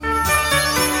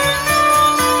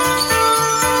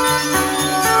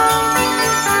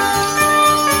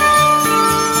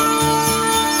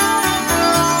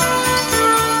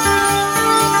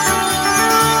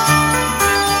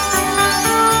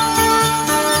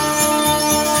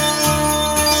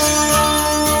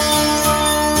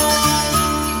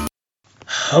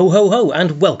Ho, ho, ho,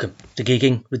 and welcome to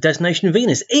Geeking with Destination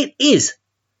Venus. It is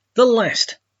the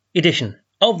last edition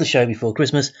of the show before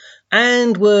Christmas,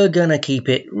 and we're going to keep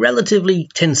it relatively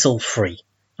tinsel-free,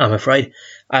 I'm afraid.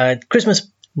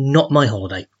 Christmas, not my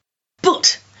holiday.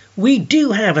 But we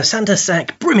do have a Santa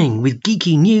sack brimming with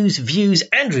geeky news, views,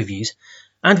 and reviews,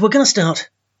 and we're going to start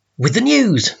with the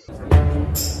news.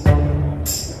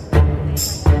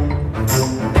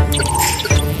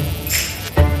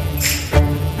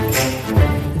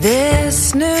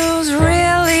 This news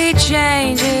really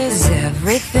changes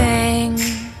everything.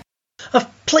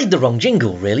 I've played the wrong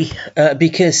jingle, really,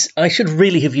 because I should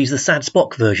really have used the Sad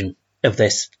Spock version of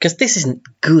this, because this isn't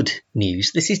good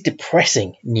news. This is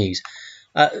depressing news.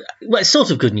 Well, it's sort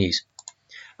of good news.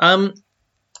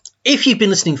 If you've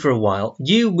been listening for a while,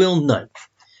 you will know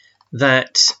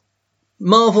that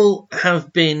Marvel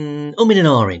have been umming and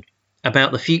ahhing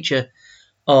about the future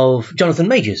of Jonathan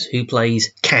Majors, who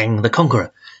plays Kang the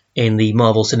Conqueror in the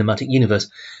Marvel Cinematic Universe,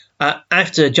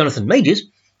 after Jonathan Majors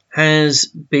has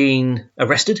been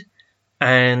arrested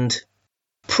and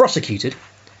prosecuted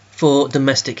for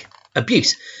domestic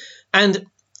abuse. And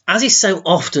as is so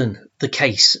often the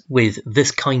case with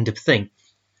this kind of thing,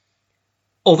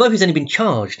 although he's only been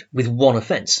charged with one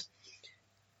offence,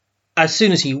 as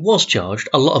soon as he was charged,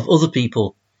 a lot of other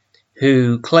people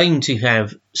who claimed to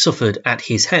have suffered at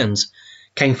his hands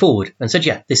came forward and said,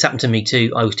 yeah, this happened to me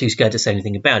too, I was too scared to say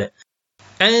anything about it.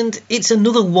 And it's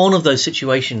another one of those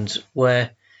situations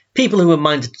where people who were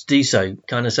minded to do so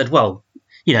kind of said, well,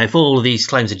 you know, if all of these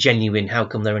claims are genuine, how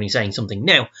come they're only saying something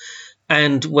now?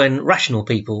 And when rational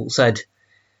people said,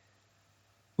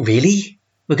 really?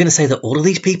 We're going to say that all of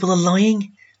these people are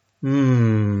lying?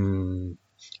 And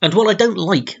while I don't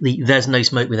like the there's no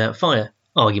smoke without fire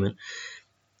argument,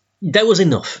 there was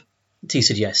enough to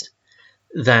suggest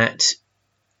that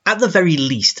at the very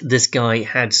least, this guy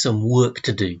had some work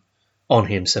to do on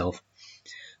himself.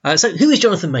 So who is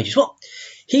Jonathan Majors? Well,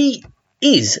 he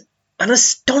is an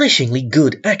astonishingly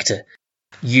good actor.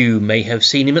 You may have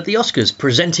seen him at the Oscars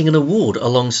presenting an award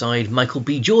alongside Michael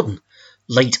B. Jordan,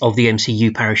 late of the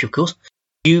MCU parish, of course.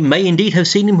 You may indeed have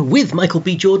seen him with Michael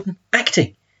B. Jordan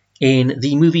acting in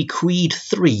the movie Creed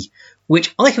 3,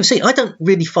 which I have seen. I don't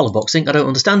really follow boxing. I don't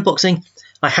understand boxing.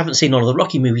 I haven't seen all of the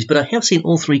Rocky movies, but I have seen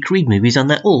all three Creed movies, and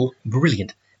they're all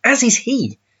brilliant, as is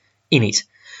he in it.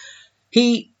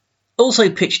 He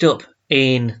also pitched up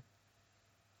in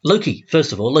Loki,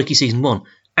 first of all, Loki Season 1,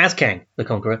 as Kang the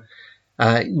Conqueror,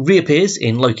 reappears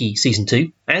in Loki Season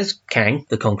 2 as Kang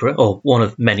the Conqueror, or one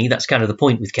of many, that's kind of the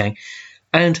point with Kang,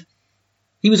 and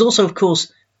he was also, of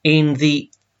course, in the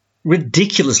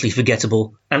ridiculously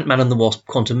forgettable Ant-Man and the Wasp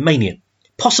Quantumania,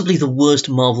 possibly the worst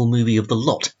Marvel movie of the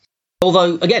lot.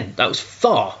 Although, again, that was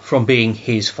far from being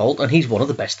his fault, and he's one of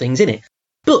the best things in it.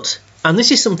 But, and this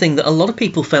is something that a lot of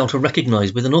people fail to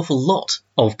recognise with an awful lot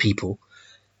of people,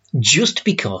 just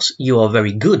because you are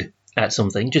very good at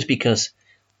something, just because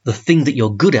the thing that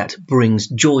you're good at brings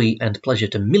joy and pleasure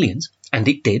to millions, and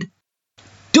it did,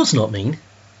 does not mean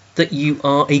that you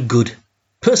are a good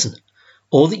person,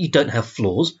 or that you don't have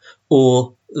flaws,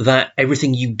 or that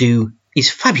everything you do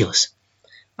is fabulous.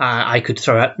 I could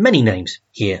throw out many names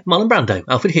here. Marlon Brando,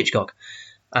 Alfred Hitchcock,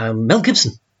 Mel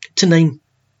Gibson, to name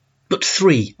but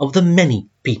three of the many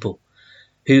people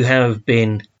who have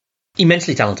been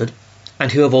immensely talented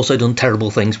and who have also done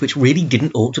terrible things which really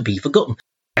didn't ought to be forgotten.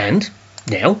 And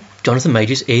now Jonathan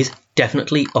Majors is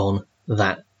definitely on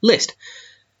that list.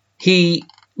 He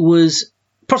was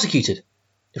prosecuted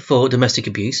for domestic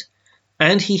abuse,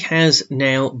 and he has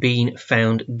now been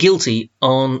found guilty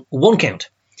on one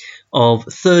count of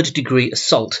third-degree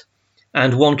assault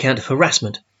and one count of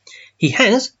harassment. He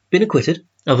has been acquitted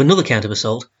of another count of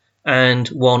assault and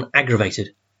one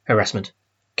aggravated harassment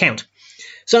count.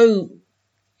 So,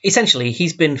 essentially,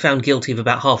 he's been found guilty of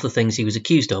about half the things he was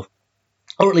accused of,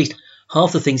 or at least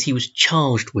half the things he was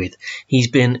charged with. He's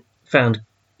been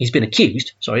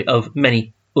accused, of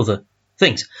many other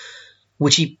things,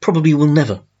 which he probably will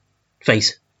never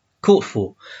face court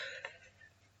for.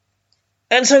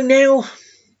 And so now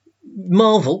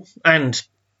Marvel, and,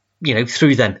 you know,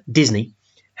 through them, Disney,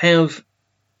 have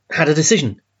had a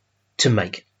decision to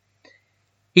make.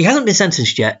 He hasn't been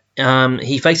sentenced yet.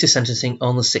 He faces sentencing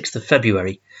on the 6th of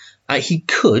February. He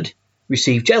could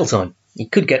receive jail time. He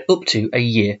could get up to a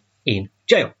year in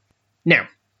jail. Now,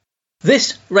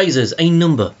 this raises a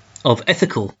number of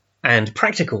ethical and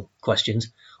practical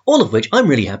questions, all of which I'm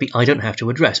really happy I don't have to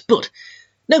address. But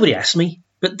nobody asked me,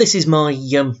 but this is my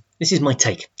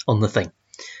take on the thing.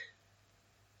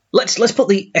 Let's put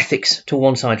the ethics to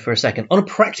one side for a second. On a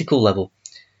practical level,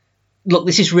 look,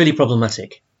 this is really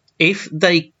problematic. If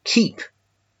they keep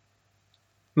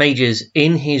Majors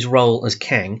in his role as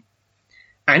Kang,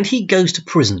 and he goes to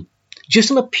prison,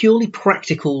 just on a purely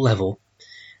practical level,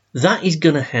 that is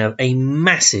going to have a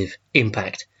massive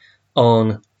impact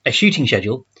on a shooting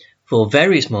schedule for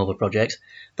various Marvel projects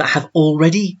that have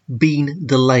already been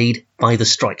delayed by the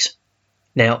strikes.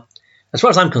 Now, as far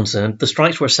as I'm concerned, the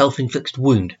strikes were a self-inflicted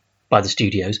wound by the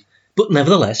studios, but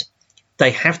nevertheless,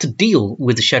 they have to deal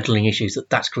with the scheduling issues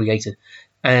that's created.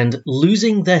 And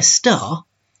losing their star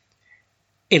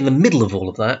in the middle of all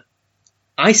of that,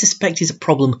 I suspect is a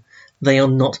problem they are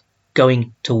not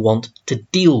going to want to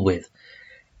deal with.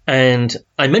 And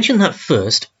I mention that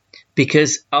first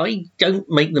because I don't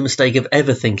make the mistake of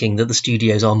ever thinking that the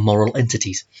studios are moral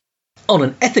entities. On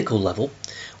an ethical level,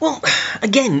 well,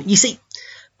 again, you see,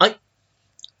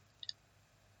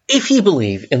 if you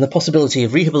believe in the possibility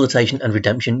of rehabilitation and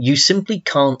redemption, you simply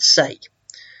can't say,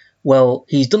 well,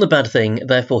 he's done a bad thing,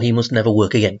 therefore he must never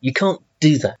work again. You can't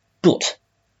do that. But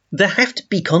there have to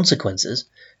be consequences,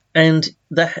 and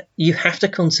you have to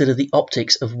consider the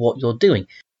optics of what you're doing.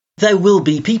 There will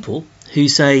be people who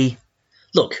say,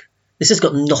 look, this has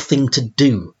got nothing to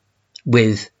do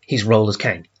with his role as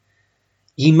Kang.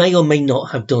 He may or may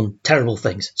not have done terrible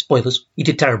things. Spoilers, he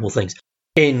did terrible things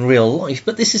in real life,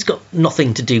 but this has got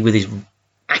nothing to do with his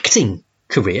acting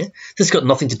career. This has got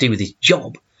nothing to do with his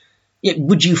job.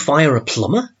 Would you fire a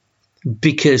plumber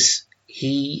because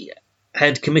he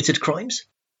had committed crimes?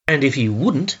 And if you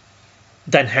wouldn't,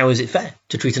 then how is it fair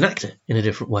to treat an actor in a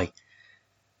different way?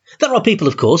 There are people,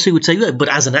 of course, who would say, but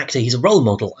as an actor, he's a role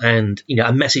model, and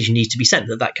a message needs to be sent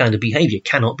that kind of behaviour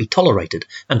cannot be tolerated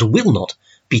and will not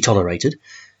be tolerated.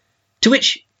 To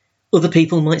which other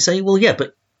people might say, well, yeah,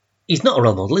 but he's not a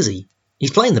role model, is he?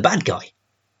 He's playing the bad guy.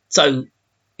 So,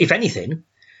 if anything,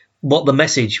 what the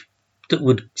message that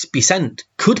would be sent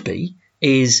could be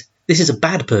is, this is a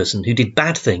bad person who did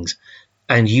bad things,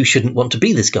 and you shouldn't want to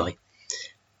be this guy.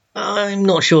 I'm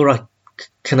not sure I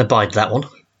can abide that one,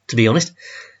 to be honest.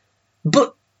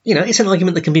 But, it's an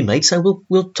argument that can be made, so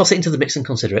we'll toss it into the mix and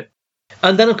consider it.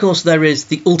 And then, of course, there is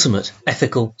the ultimate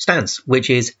ethical stance, which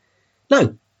is,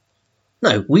 no,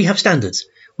 we have standards.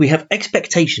 We have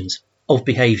expectations of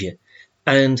behaviour,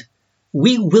 and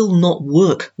we will not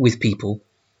work with people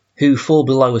who fall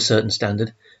below a certain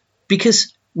standard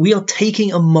because we are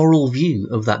taking a moral view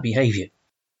of that behaviour.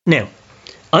 Now,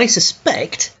 I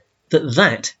suspect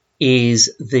that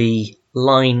is the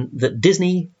line that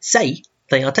Disney say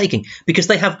they are taking, because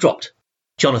they have dropped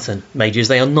Jonathan Majors.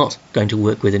 They are not going to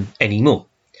work with him anymore.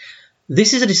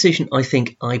 This is a decision I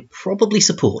think I probably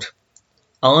support.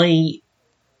 I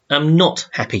am not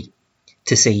happy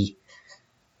to see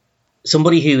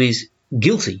somebody who is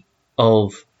guilty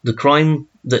of the crime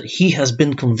that he has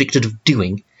been convicted of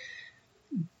doing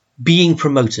being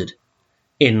promoted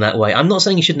in that way. I'm not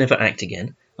saying he should never act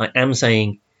again. I am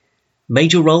saying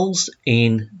major roles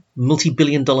in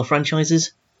multi-billion-dollar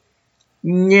franchises,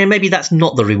 maybe that's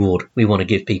not the reward we want to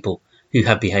give people who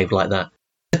have behaved like that,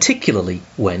 particularly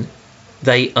when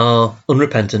they are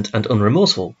unrepentant and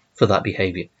unremorseful for that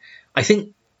behaviour. I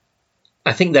think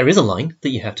there is a line that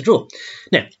you have to draw.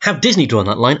 Now, have Disney drawn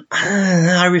that line?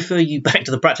 I refer you back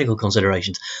to the practical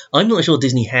considerations. I'm not sure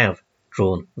Disney have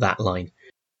drawn that line.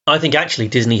 I think actually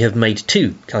Disney have made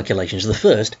two calculations. The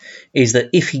first is that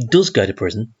if he does go to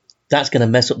prison, that's going to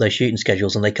mess up their shooting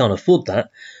schedules and they can't afford that.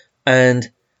 And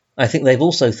I think they've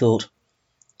also thought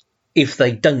if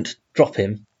they don't drop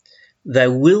him,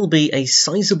 there will be a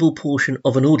sizable portion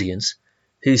of an audience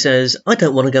who says, I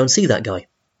don't want to go and see that guy.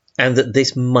 And that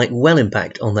this might well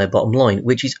impact on their bottom line,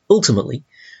 which is ultimately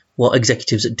what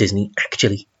executives at Disney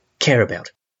actually care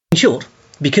about. In short,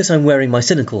 because I'm wearing my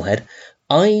cynical head,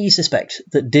 I suspect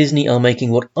that Disney are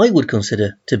making what I would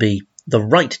consider to be the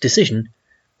right decision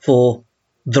for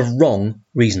the wrong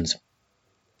reasons.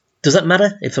 Does that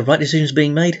matter if the right decision is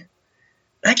being made?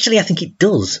 Actually, I think it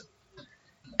does.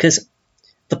 Because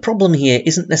the problem here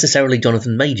isn't necessarily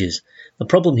Jonathan Majors. The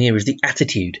problem here is the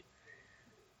attitude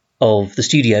of the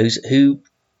studios who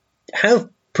have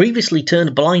previously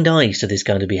turned blind eyes to this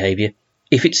kind of behaviour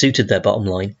if it suited their bottom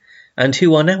line, and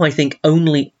who are now, I think,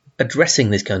 only addressing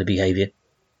this kind of behaviour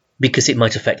because it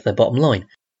might affect their bottom line.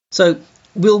 So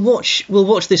we'll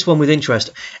watch this one with interest.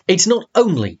 It's not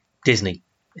only Disney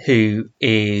who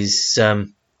is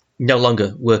no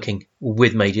longer working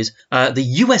with Majors. The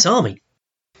US Army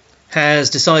has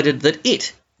decided that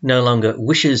it no longer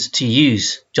wishes to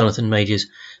use Jonathan Majors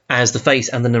as the face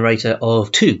and the narrator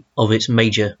of two of its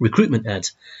major recruitment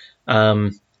ads,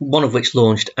 one of which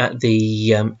launched at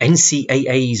the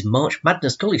NCAA's March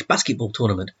Madness College Basketball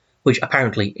Tournament, which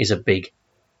apparently is a big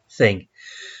thing.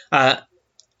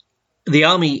 The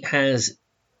Army has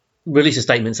released a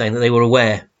statement saying that they were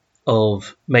aware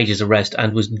of Major's arrest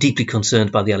and was deeply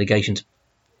concerned by the allegations.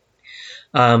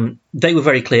 They were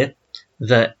very clear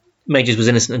that Majors was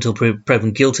innocent until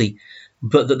proven guilty,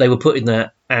 but that they were putting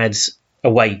their ads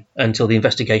away until the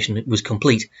investigation was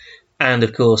complete. And,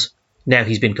 of course, now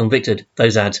he's been convicted,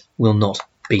 those ads will not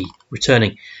be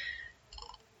returning.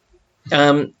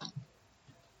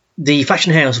 The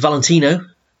fashion house Valentino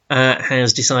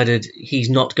has decided he's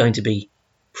not going to be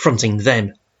fronting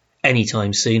them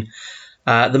anytime soon.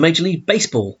 The Major League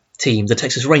Baseball team, the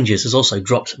Texas Rangers, has also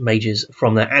dropped Majors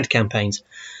from their ad campaigns.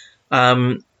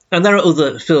 And there are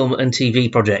other film and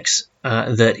TV projects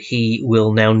that he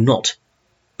will now not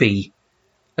be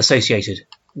associated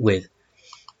with.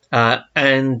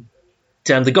 And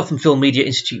the Gotham Film Media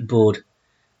Institute Board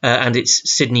and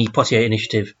its Sidney Poitier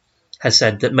initiative has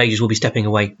said that Majors will be stepping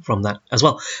away from that as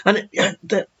well. And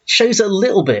that shows a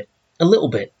little bit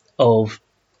of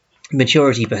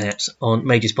maturity, perhaps, on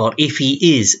Major's part, if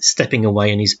he is stepping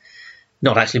away and he's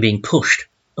not actually being pushed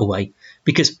away,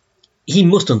 because he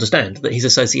must understand that his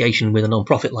association with a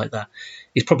non-profit like that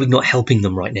is probably not helping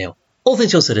them right now. All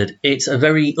things considered, it's a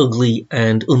very ugly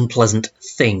and unpleasant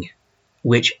thing,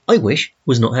 which I wish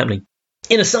was not happening.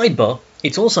 In a sidebar,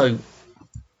 it's also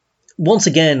once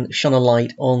again shone a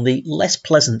light on the less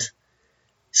pleasant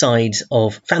sides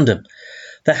of fandom.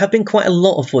 There have been quite a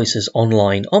lot of voices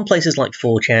online on places like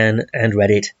 4chan and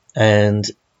Reddit and,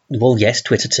 well, yes,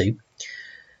 Twitter too,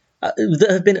 that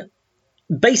have been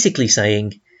basically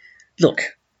saying, look,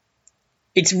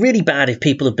 it's really bad if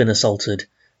people have been assaulted,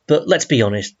 but let's be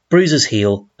honest, bruises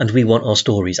heal and we want our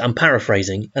stories. I'm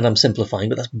paraphrasing and I'm simplifying,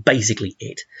 but that's basically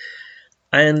it.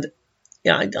 And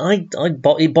yeah,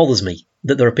 it bothers me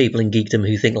that there are people in geekdom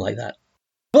who think like that.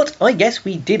 But I guess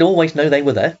we did always know they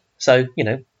were there, so,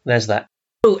 there's that.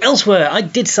 Oh, elsewhere, I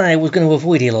did say I was going to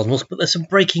avoid Elon Musk, but there's some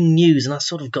breaking news and I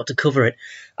sort of got to cover it.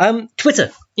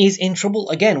 Twitter is in trouble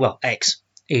again. Well, X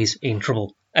is in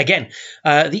trouble again.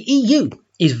 The EU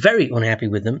is very unhappy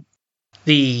with them.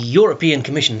 The European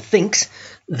Commission thinks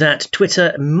that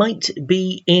Twitter might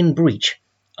be in breach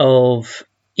of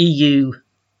EU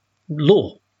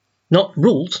law. Not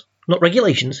rules, not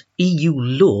regulations, EU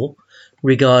law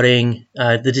regarding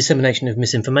the dissemination of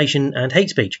misinformation and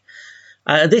hate speech.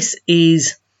 This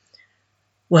is,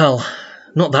 well,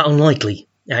 not that unlikely,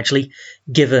 actually,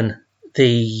 given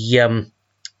the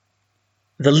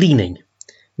leaning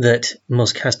that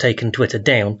Musk has taken Twitter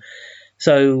down.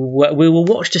 So we will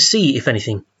watch to see if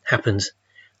anything happens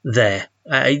there.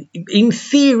 In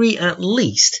theory, at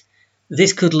least,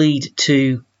 this could lead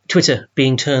to Twitter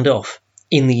being turned off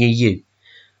in the EU,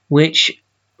 which,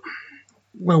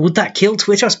 well, would that kill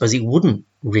Twitter? I suppose it wouldn't,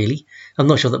 really. I'm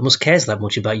not sure that Musk cares that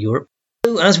much about Europe.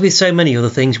 So, as with so many other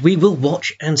things, we will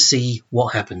watch and see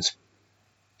what happens.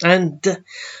 And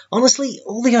honestly,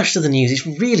 all the rest of the news is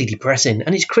really depressing,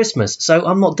 and it's Christmas, so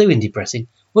I'm not doing depressing.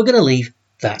 We're going to leave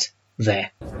that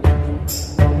there.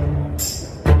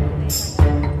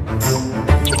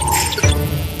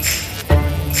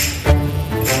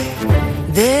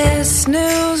 This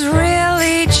news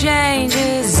really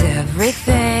changes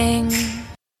everything.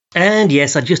 And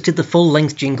yes, I just did the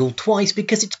full-length jingle twice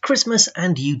because it's Christmas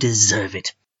and you deserve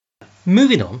it.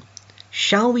 Moving on,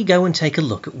 shall we go and take a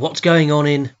look at what's going on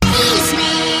in...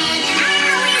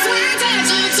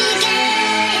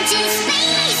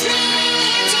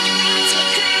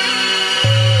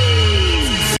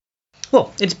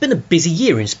 Well, it's been a busy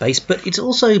year in space, but it's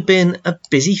also been a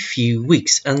busy few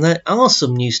weeks, and there are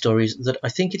some news stories that I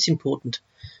think it's important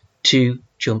to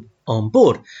jump on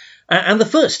board. And the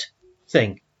first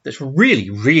thing that's really,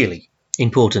 really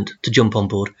important to jump on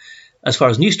board, as far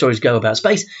as news stories go about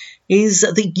space, is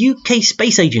the UK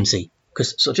Space Agency,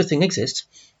 because such a thing exists,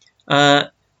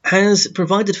 has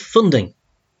provided funding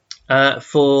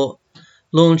for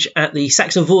launch at the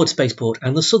Saxon Voord spaceport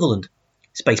and the Sutherland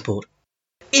spaceport.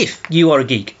 If you are a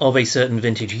geek of a certain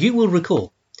vintage, you will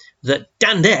recall that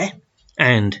Dan Dare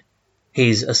and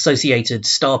his associated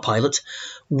star pilots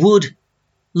would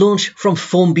launch from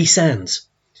Formby Sands.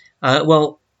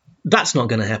 Well, that's not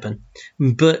going to happen.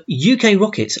 But UK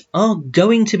rockets are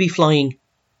going to be flying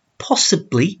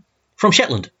possibly from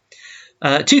Shetland.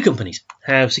 Two companies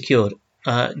have secured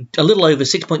a little over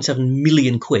 6.7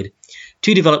 million quid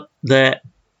to develop their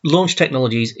launch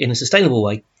technologies in a sustainable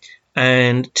way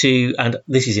and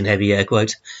this is in heavy air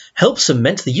quotes, help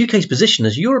cement the UK's position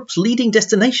as Europe's leading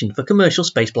destination for commercial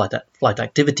spaceflight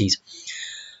activities.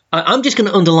 I'm just going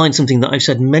to underline something that I've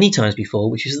said many times before,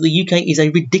 which is that the UK is a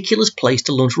ridiculous place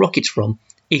to launch rockets from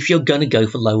if you're going to go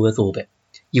for low Earth orbit.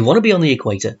 You want to be on the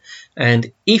equator,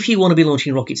 and if you want to be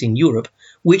launching rockets in Europe,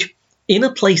 which in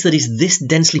a place that is this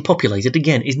densely populated,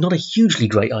 again, is not a hugely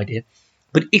great idea.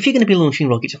 But if you're going to be launching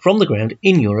rockets from the ground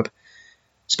in Europe,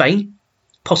 Spain,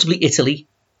 possibly Italy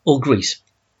or Greece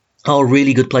are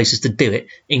really good places to do it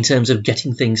in terms of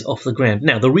getting things off the ground.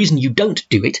 Now, the reason you don't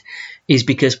do it is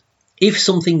because if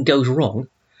something goes wrong,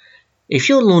 if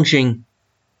you're launching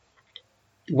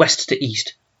west to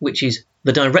east, which is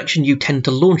the direction you tend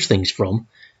to launch things from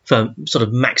for sort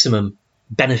of maximum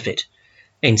benefit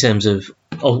in terms of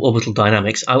orbital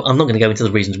dynamics, I'm not going to go into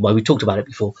the reasons why. We talked about it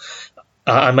before.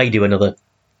 I may do another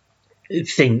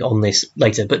thing on this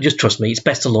later, but just trust me, it's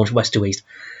best to launch west to east.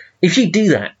 If you do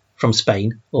that from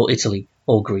Spain or Italy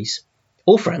or Greece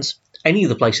or France, any of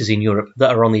the places in Europe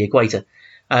that are on the equator,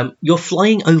 you're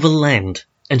flying over land,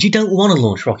 and you don't want to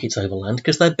launch rockets over land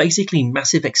because they're basically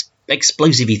massive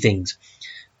explosive-y things.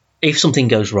 If something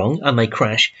goes wrong and they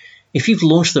crash, if you've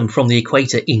launched them from the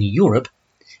equator in Europe,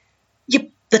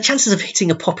 the chances of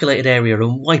hitting a populated area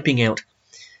and wiping out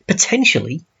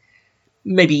potentially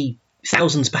maybe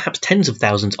thousands, perhaps tens of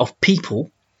thousands of people,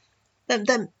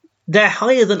 they're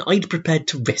higher than I'd prepared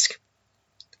to risk,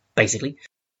 basically.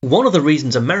 One of the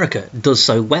reasons America does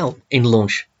so well in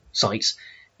launch sites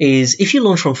is if you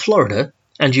launch from Florida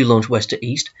and you launch west to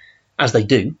east, as they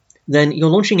do, then you're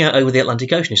launching out over the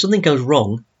Atlantic Ocean. If something goes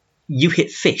wrong, you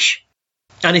hit fish.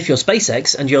 And if you're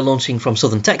SpaceX and you're launching from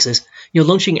southern Texas, you're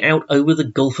launching out over the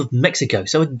Gulf of Mexico.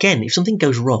 So again, if something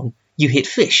goes wrong, you hit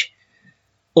fish.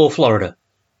 Or Florida.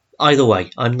 Either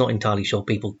way, I'm not entirely sure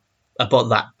people are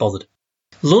that bothered.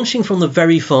 Launching from the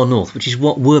very far north, which is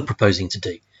what we're proposing to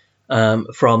do,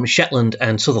 from Shetland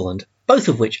and Sutherland, both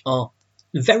of which are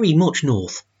very much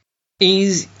north,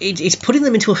 it's putting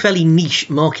them into a fairly niche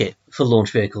market for launch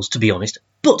vehicles, to be honest.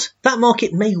 But that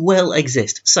market may well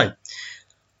exist. So,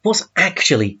 what's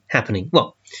actually happening?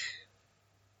 Well,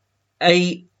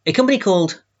 a company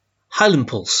called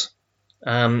Heilenpuls,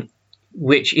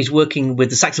 which is working with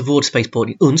the Saxe-Voord spaceport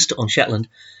in Unst on Shetland,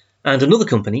 and another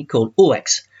company called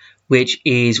OX, which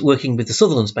is working with the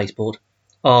Sutherland spaceport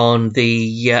on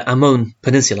the Amon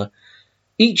Peninsula,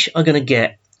 each are going to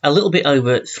get a little bit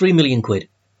over £3 million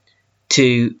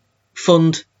to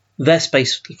fund their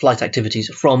space flight activities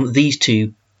from these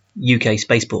two UK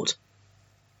spaceports.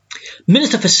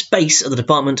 Minister for Space at the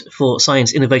Department for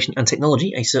Science, Innovation and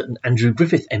Technology, a certain Andrew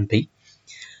Griffith MP,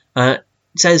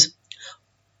 says,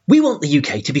 "We want the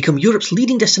UK to become Europe's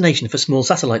leading destination for small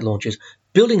satellite launches,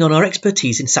 building on our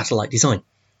expertise in satellite design."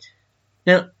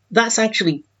 Now, that's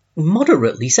actually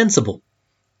moderately sensible,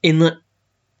 in that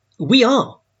we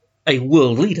are a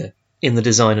world leader in the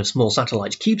design of small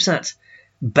satellites. CubeSats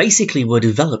basically were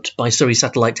developed by Surrey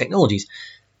Satellite Technologies,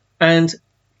 and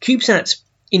CubeSats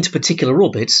into particular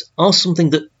orbits are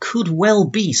something that could well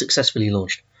be successfully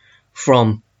launched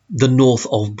from the north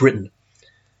of Britain.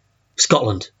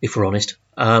 Scotland, if we're honest.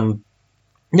 Now,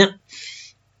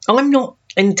 I'm not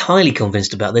entirely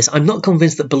convinced about this. I'm not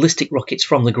convinced that ballistic rockets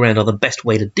from the ground are the best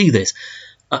way to do this.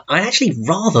 I actually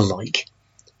rather like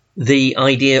the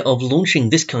idea of launching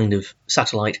this kind of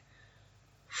satellite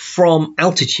from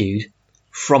altitude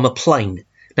from a plane.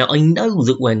 Now, I know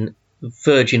that when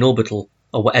Virgin Orbital,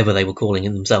 or whatever they were calling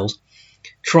it themselves,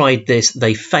 tried this,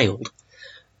 they failed.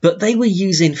 But they were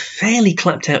using fairly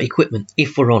clapped-out equipment,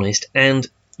 if we're honest, and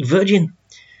Virgin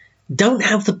don't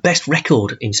have the best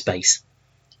record in space.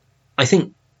 I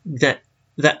think that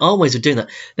there are ways of doing that.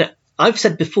 Now, I've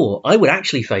said before, I would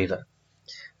actually favour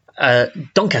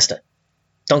Doncaster,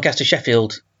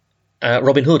 Sheffield,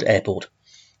 Robin Hood Airport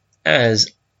as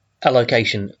a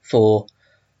location for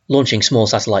launching small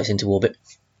satellites into orbit,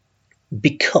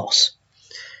 because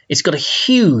it's got a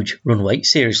huge runway.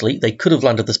 Seriously, they could have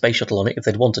landed the space shuttle on it if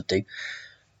they'd wanted to,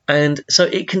 and so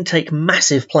it can take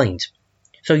massive planes.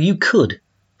 So you could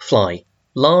fly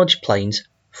large planes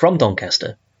from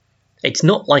Doncaster. It's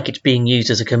not like it's being used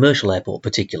as a commercial airport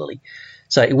particularly,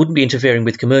 so it wouldn't be interfering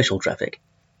with commercial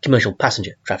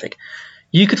passenger traffic.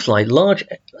 You could fly large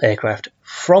aircraft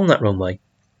from that runway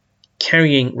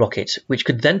carrying rockets, which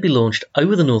could then be launched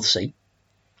over the North Sea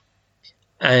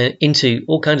into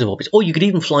all kinds of orbits. Or you could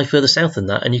even fly further south than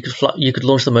that, and you could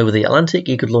launch them over the Atlantic,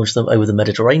 you could launch them over the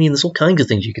Mediterranean. There's all kinds of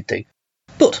things you could do.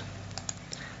 But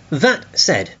that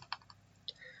said,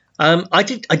 I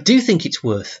do think it's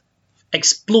worth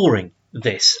exploring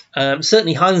this.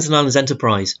 Certainly Highlands and Islands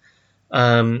Enterprise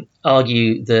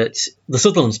argue that the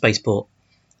Sutherland spaceport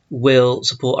will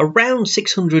support around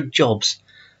 600 jobs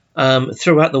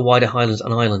throughout the wider Highlands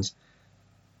and Islands,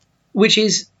 which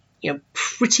is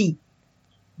pretty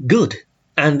good.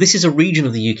 And this is a region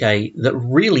of the UK that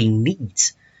really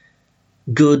needs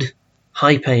good,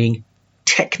 high-paying,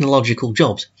 technological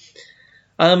jobs.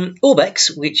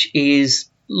 Orbex, which is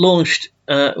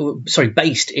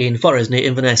based in Forres near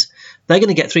Inverness, they're going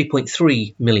to get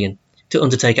 3.3 million to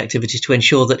undertake activities to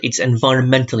ensure that it's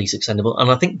environmentally sustainable,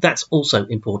 and I think that's also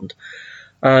important.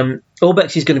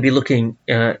 Orbex is going to be looking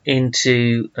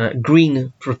into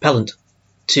green propellant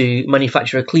to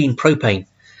manufacture a clean propane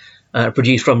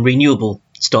produced from renewable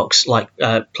stocks like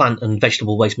plant and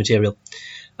vegetable waste material.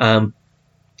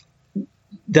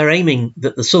 They're aiming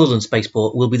that the Sutherland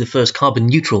spaceport will be the first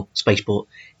carbon-neutral spaceport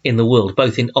in the world,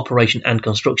 both in operation and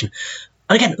construction.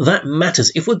 And again, that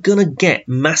matters. If we're going to get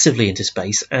massively into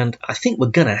space, and I think we're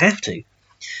going to have to,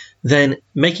 then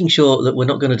making sure that we're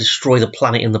not going to destroy the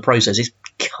planet in the process is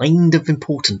kind of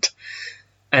important.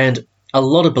 And a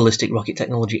lot of ballistic rocket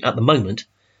technology at the moment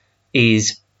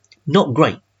is not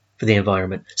great for the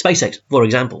environment. SpaceX, for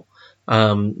example,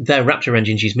 their Raptor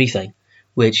engines use methane,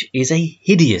 which is a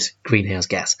hideous greenhouse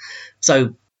gas.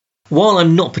 So while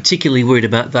I'm not particularly worried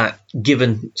about that,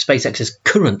 given SpaceX's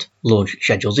current launch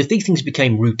schedules, if these things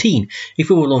became routine, if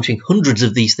we were launching hundreds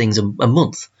of these things a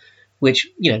month, which,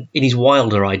 in his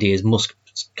wilder ideas, Musk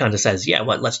kind of says, yeah,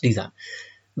 well, let's do that,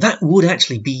 that would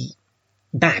actually be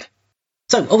bad.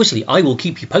 So obviously I will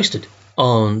keep you posted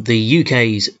on the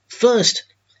UK's first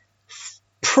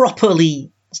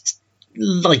properly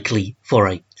likely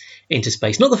foray into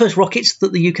space. Not the first rockets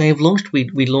that the UK have launched.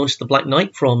 We launched the Black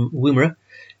Knight from Woomera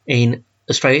in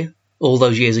Australia all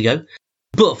those years ago.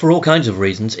 But for all kinds of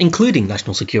reasons, including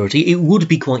national security, it would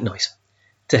be quite nice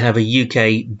to have a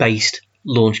UK-based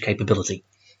launch capability.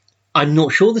 I'm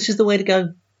not sure this is the way to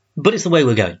go, but it's the way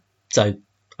we're going. So,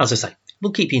 as I say,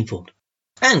 we'll keep you informed.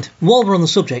 And while we're on the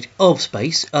subject of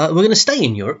space, we're going to stay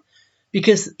in Europe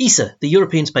because ESA, the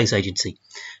European Space Agency,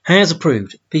 has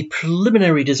approved the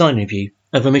preliminary design review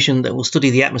of a mission that will study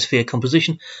the atmosphere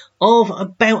composition of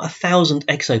about 1,000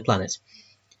 exoplanets,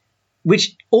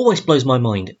 which always blows my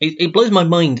mind. It blows my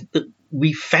mind that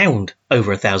we found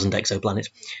over 1,000 exoplanets.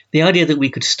 The idea that we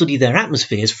could study their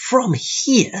atmospheres from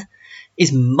here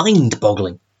is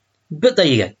mind-boggling. But there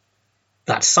you go.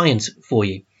 That's science for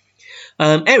you.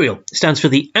 ARIEL stands for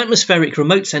the Atmospheric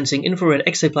Remote Sensing Infrared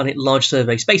Exoplanet Large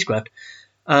Survey Spacecraft,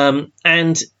 and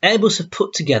Airbus have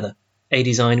put together a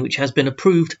design which has been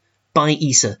approved by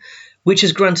ESA, which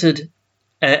has granted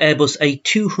Airbus a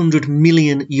 €200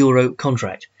 million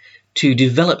contract to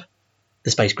develop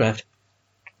the spacecraft,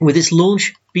 with its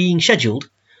launch being scheduled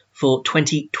for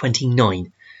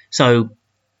 2029, so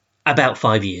about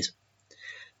 5 years.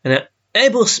 And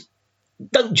Airbus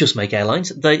don't just make airlines,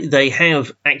 they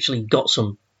have actually got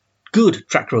some good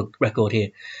track record here.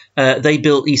 They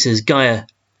built ESA's Gaia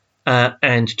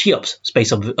and Cheops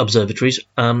space observatories.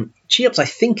 Cheops, I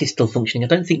think, is still functioning. I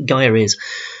don't think Gaia is.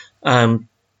 Now,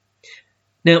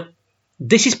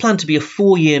 this is planned to be a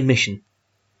 4-year mission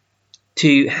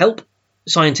to help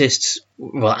scientists,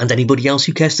 well, and anybody else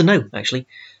who cares to know, actually,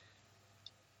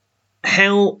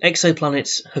 how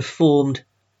exoplanets have formed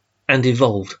and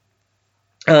evolved.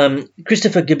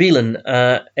 Christopher Gabilan,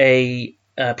 a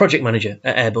project manager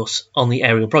at Airbus on the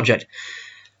ARIEL project,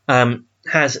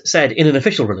 has said in an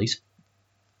official release,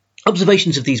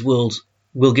 observations of these worlds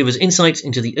will give us insights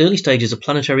into the early stages of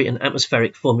planetary and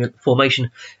atmospheric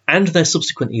formation and their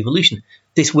subsequent evolution.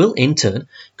 This will, in turn,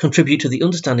 contribute to the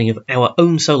understanding of our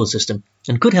own solar system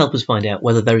and could help us find out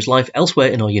whether there is life elsewhere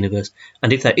in our universe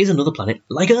and if there is another planet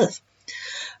like Earth.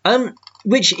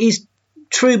 Which is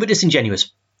true but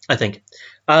disingenuous, I think.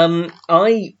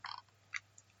 I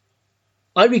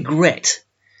regret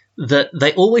that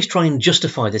they always try and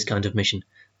justify this kind of mission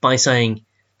by saying,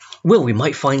 well, we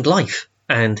might find life,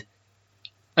 and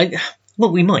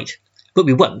we might, but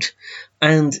we won't.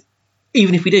 And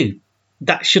even if we do,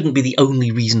 that shouldn't be the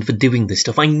only reason for doing this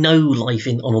stuff. I know life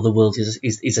on other worlds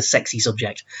is a sexy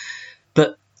subject,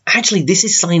 but actually this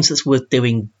is science that's worth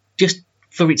doing just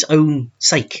for its own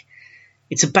sake.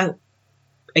 It's about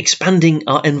expanding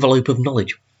our envelope of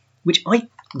knowledge, which I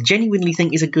genuinely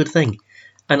think is a good thing.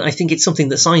 And I think it's something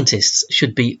that scientists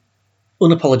should be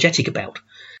unapologetic about.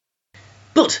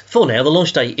 But for now, the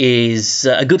launch date is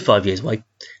a good 5 years away.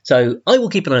 So I will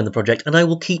keep an eye on the project and I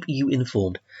will keep you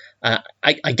informed.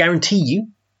 I guarantee you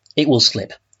it will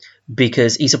slip,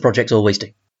 because ESA projects always do.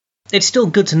 It's still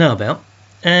good to know about,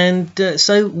 and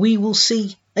so we will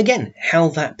see again how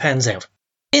that pans out.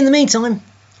 In the meantime,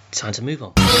 time to move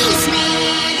on.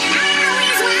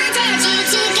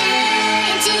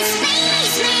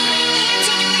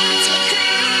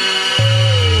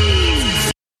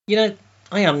 You know,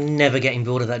 I am never getting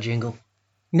bored of that jingle.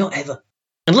 Not ever.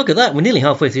 And look at that, we're nearly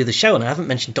halfway through the show and I haven't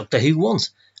mentioned Doctor Who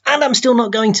once. And I'm still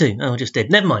not going to. Oh, I just did.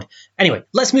 Never mind. Anyway,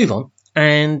 let's move on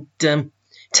and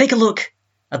take a look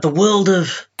at the world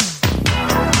of...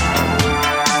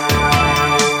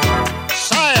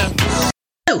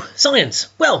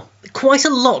 Science. Well, quite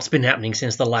a lot's been happening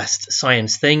since the last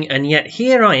science thing, and yet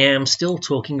here I am still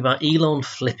talking about Elon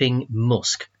flipping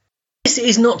Musk. This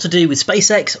is not to do with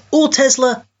SpaceX or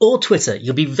Tesla or Twitter,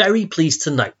 you'll be very pleased to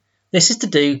know. This is to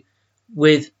do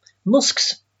with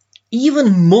Musk's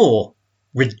even more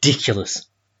ridiculous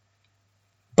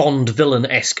Bond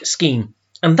villain-esque scheme,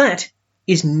 and that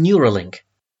is Neuralink.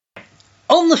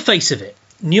 On the face of it,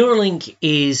 Neuralink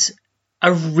is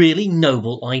a really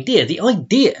noble idea. The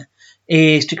idea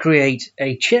is to create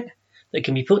a chip that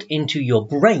can be put into your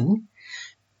brain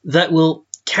that will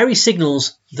carry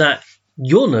signals that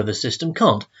your nervous system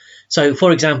can't. So,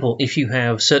 for example, if you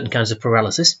have certain kinds of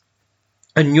paralysis,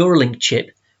 a Neuralink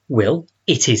chip will,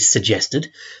 it is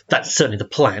suggested, that's certainly the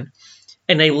plan,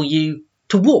 enable you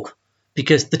to walk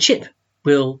because the chip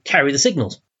will carry the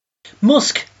signals.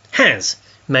 Musk has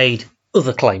made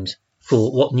other claims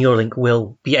for what Neuralink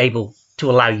will be able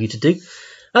to allow you to do,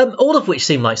 all of which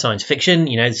seem like science fiction.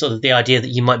 You know, sort of the idea that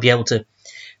you might be able to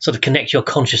sort of connect your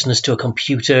consciousness to a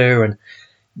computer and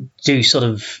do sort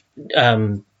of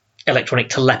electronic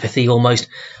telepathy almost.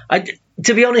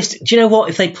 To be honest, do you know what?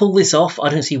 If they pull this off, I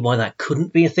don't see why that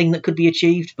couldn't be a thing that could be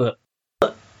achieved. But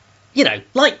you know,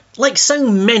 like so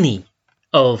many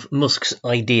of Musk's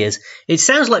ideas, it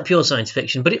sounds like pure science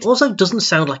fiction, but it also doesn't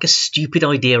sound like a stupid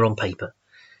idea on paper.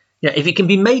 Yeah, if it can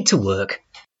be made to work.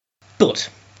 But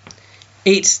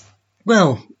it's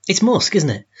Musk, isn't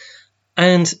it?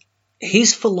 And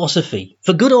his philosophy,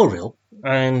 for good or ill,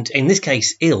 and in this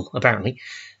case ill, apparently,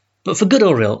 but for good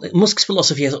or ill, Musk's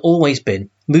philosophy has always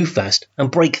been move fast and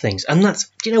break things. And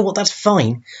that's, do you know what, that's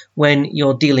fine when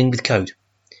you're dealing with code.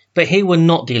 But here we're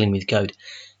not dealing with code.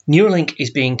 Neuralink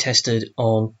is being tested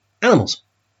on animals.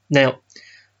 Now,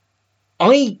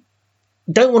 I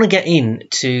don't want to get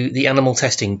into the animal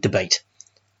testing debate.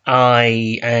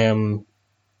 I am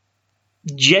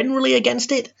generally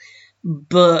against it,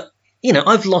 but, you know,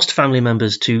 I've lost family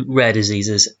members to rare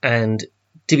diseases, and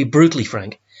to be brutally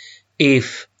frank,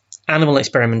 if animal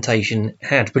experimentation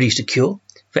had produced a cure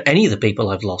for any of the people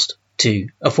I've lost to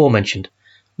aforementioned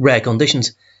rare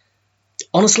conditions,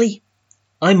 honestly,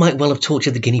 I might well have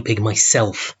tortured the guinea pig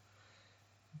myself.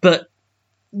 But,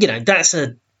 you know,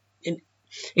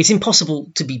 it's impossible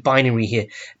to be binary here.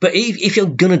 But if you're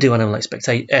going to do animal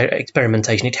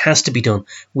experimentation, it has to be done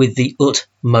with the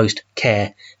utmost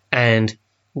care and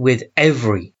with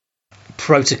every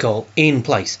protocol in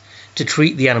place to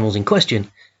treat the animals in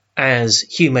question as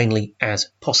humanely as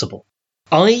possible.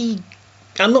 I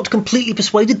am not completely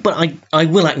persuaded, but I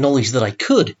will acknowledge that I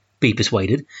could be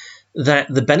persuaded that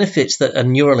the benefits that a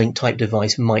Neuralink type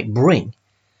device might bring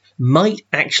might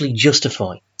actually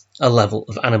justify a level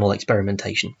of animal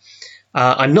experimentation.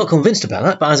 I'm not convinced about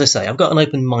that, but as I say, I've got an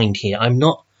open mind here. I'm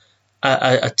not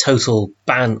a total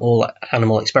ban all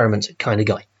animal experiments kind of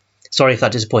guy. Sorry if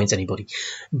that disappoints anybody.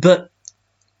 But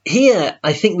here,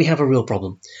 I think we have a real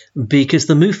problem, because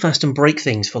the move fast and break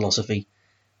things philosophy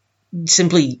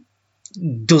simply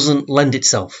doesn't lend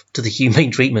itself to the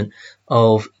humane treatment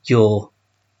of your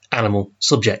animal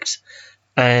subjects.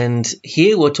 And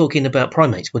here we're talking about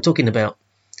primates. We're talking about,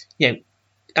 you know,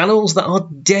 animals that are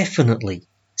definitely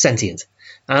sentient,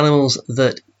 animals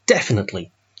that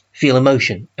definitely feel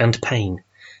emotion and pain.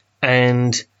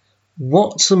 And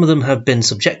what some of them have been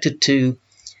subjected to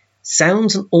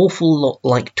sounds an awful lot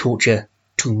like torture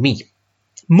to me.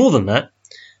 More than that,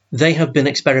 they have been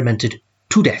experimented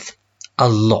to death a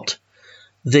lot.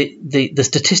 The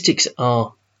statistics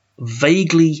are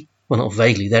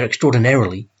they're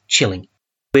extraordinarily chilling,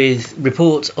 with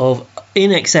reports of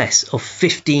in excess of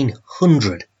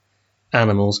 1,500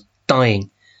 animals dying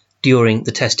during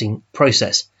the testing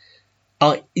process.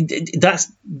 That's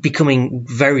becoming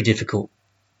very difficult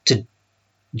to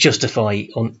justify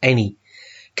on any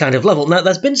kind of level. Now,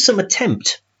 there's been some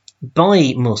attempt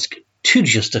by Musk to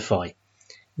justify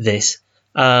this.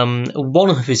 One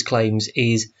of his claims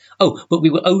is, but we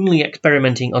were only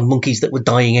experimenting on monkeys that were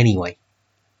dying anyway,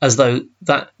 as though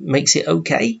that makes it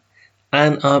okay.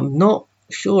 And I'm not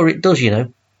sure it does, you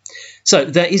know. So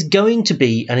there is going to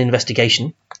be an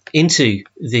investigation into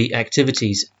the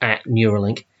activities at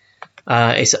Neuralink.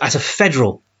 It's at a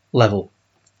federal level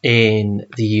in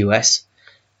the US.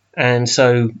 And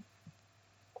so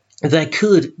there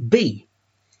could be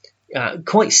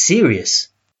quite serious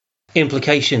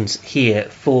implications here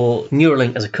for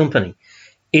Neuralink as a company.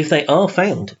 If they are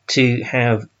found to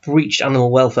have breached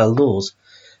animal welfare laws,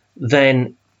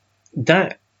 then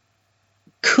that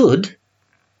could,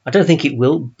 I don't think it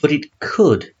will, but it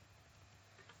could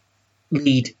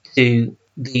lead to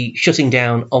the shutting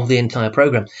down of the entire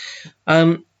program.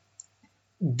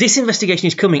 This investigation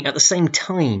is coming at the same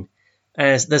time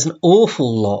as there's an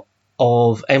awful lot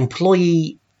of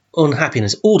employee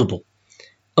unhappiness, audible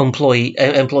employee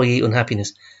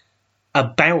unhappiness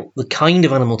about the kind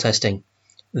of animal testing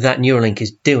that Neuralink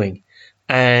is doing,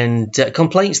 and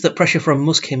complaints that pressure from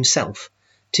Musk himself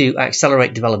to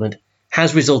accelerate development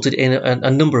has resulted in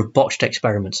a number of botched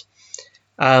experiments.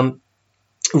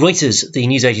 Reuters, the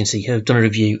news agency, have done a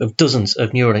review of dozens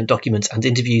of Neuralink documents and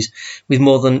interviews with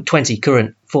more than 20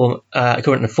 current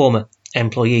and former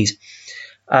employees.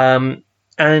 And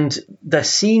there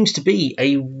seems to be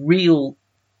a real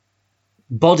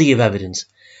body of evidence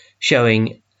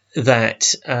showing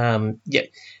that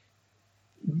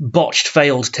botched,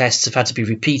 failed tests have had to be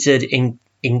repeated,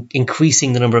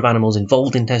 increasing the number of animals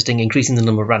involved in testing, increasing the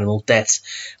number of animal deaths,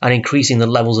 and increasing the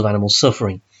levels of animal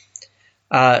suffering.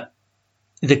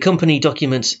 The company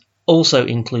documents also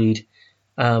include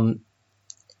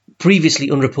previously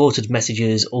unreported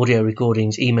messages, audio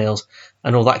recordings, emails,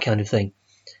 and all that kind of thing.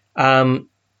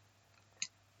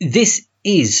 This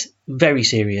is very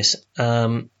serious.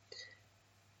 A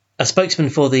spokesman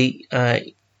for the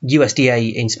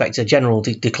USDA Inspector General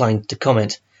declined to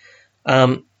comment.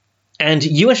 And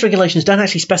US regulations don't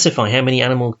actually specify how many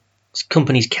animal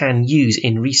companies can use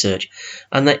in research,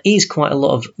 and there is quite a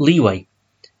lot of leeway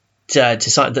that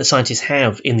scientists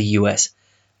have in the US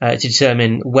to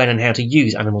determine when and how to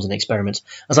use animals in experiments.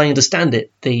 As I understand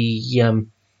it, the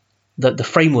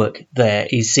framework there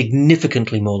is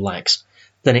significantly more lax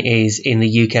than it is in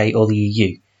the UK or the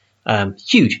EU.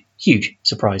 Huge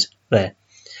surprise there.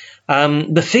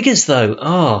 The figures, though,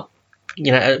 are,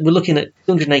 we're looking at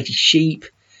 280 sheep,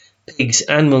 pigs,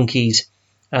 and monkeys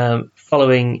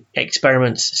following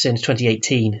experiments since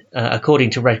 2018,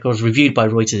 according to records reviewed by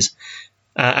Reuters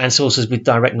and sources with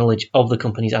direct knowledge of the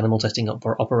company's animal testing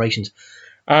operations.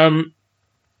 To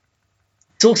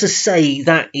say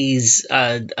that is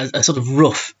a sort of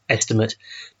rough estimate,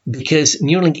 because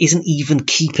Neuralink isn't even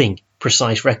keeping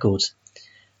precise records.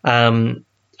 And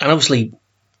obviously,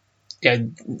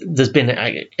 there's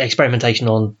been experimentation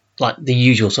on like the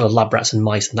usual sort of lab rats and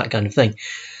mice and that kind of thing.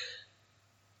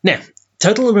 Now,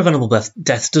 total number of animal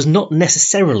deaths does not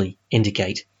necessarily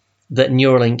indicate that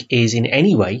Neuralink is in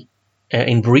any way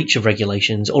in breach of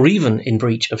regulations or even in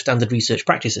breach of standard research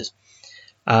practices.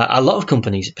 A lot of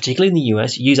companies, particularly in the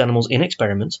US, use animals in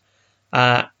experiments,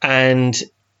 and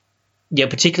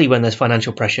particularly when there's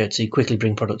financial pressure to quickly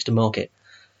bring products to market.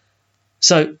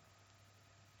 So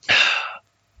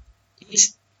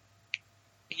it's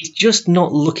just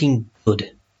not looking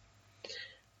good.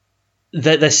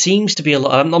 There seems to be a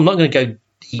lot. I'm not going to go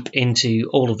deep into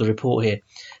all of the report here.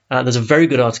 There's a very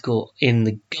good article in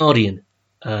The Guardian.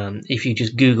 If you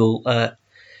just Google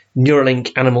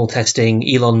Neuralink animal testing,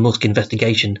 Elon Musk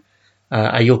investigation,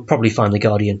 you'll probably find The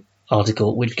Guardian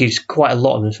article, which gives quite a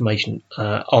lot of information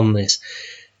on this.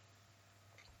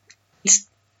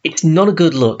 It's not a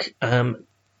good look,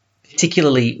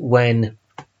 particularly when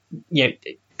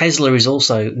Tesla is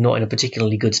also not in a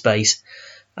particularly good space.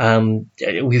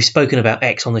 We've spoken about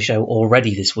X on the show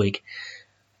already this week.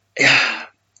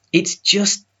 It's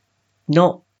just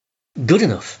not good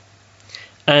enough.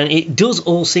 And it does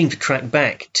all seem to track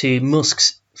back to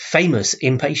Musk's famous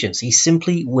impatience. He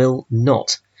simply will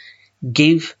not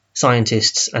give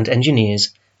scientists and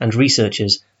engineers and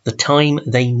researchers the time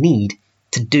they need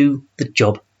to do the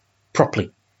job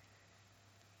properly.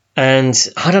 And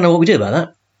I don't know what we do about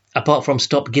that, apart from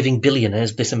stop giving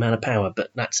billionaires this amount of power,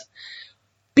 but that's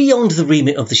beyond the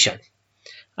remit of the show.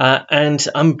 And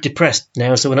I'm depressed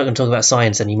now, so we're not going to talk about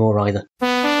science anymore either.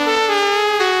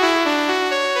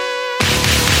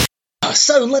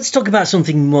 So let's talk about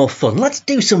something more fun. Let's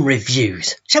do some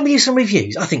reviews. Shall we do some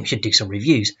reviews? I think we should do some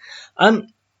reviews.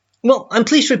 Well, I'm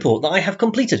pleased to report that I have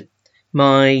completed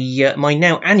my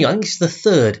now annual, I think it's the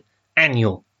third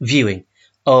annual viewing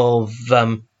of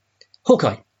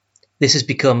Hawkeye. This has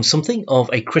become something of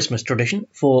a Christmas tradition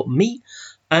for me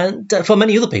and for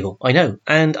many other people, I know.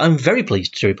 And I'm very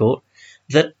pleased to report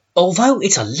that although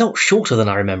it's a lot shorter than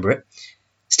I remember it,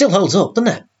 still holds up,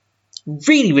 doesn't it?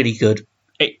 Really, really good.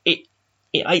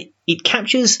 It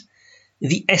captures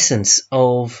the essence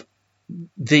of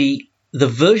the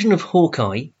version of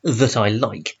Hawkeye that I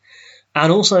like,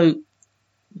 and also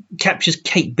captures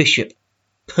Kate Bishop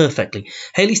perfectly.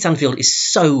 Hayley Stanfield is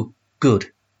so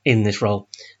good in this role.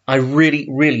 I really,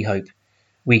 really hope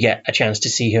we get a chance to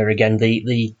see her again.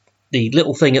 The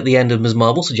little thing at the end of Ms.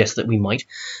 Marvel suggests that we might,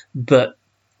 but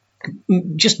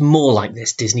just more like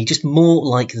this, Disney, just more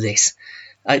like this.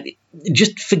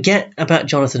 Just forget about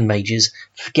Jonathan Majors,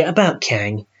 forget about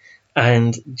Kang,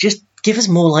 and just give us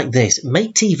more like this.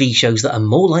 Make TV shows that are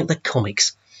more like the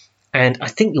comics, and I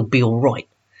think you'll be all right.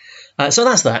 So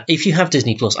that's that. If you have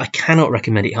Disney Plus, I cannot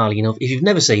recommend it highly enough. If you've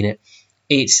never seen it,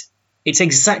 it's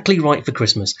exactly right for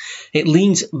Christmas. It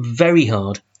leans very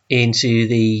hard into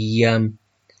the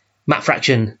Matt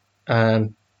Fraction,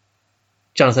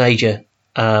 Jonathan Ager,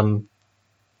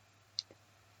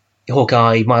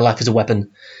 Hawkeye, My Life as a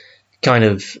Weapon kind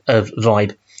of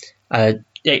vibe.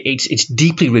 It's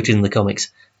deeply rooted in the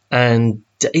comics, and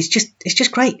it's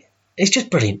just great. It's just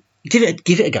brilliant. Give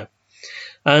it a go.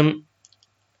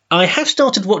 I have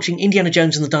started watching Indiana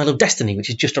Jones and the Dial of Destiny, which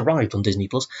has just arrived on Disney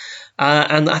Plus,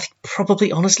 and I think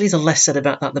probably, honestly, the less said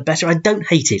about that, the better. I don't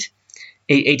hate it.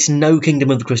 It's no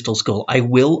Kingdom of the Crystal Skull. I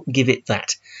will give it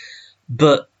that,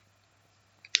 but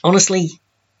honestly,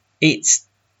 it's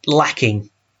lacking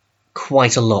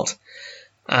quite a lot,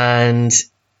 and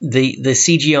the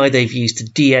CGI they've used to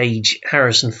de-age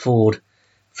Harrison Ford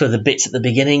for the bits at the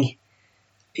beginning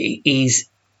is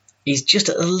just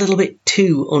a little bit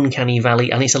too uncanny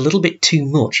valley, and it's a little bit too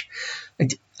much.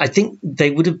 I think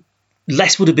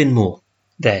less would have been more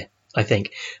there. I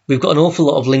think we've got an awful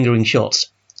lot of lingering shots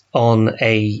on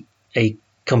a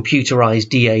computerized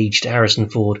de-aged Harrison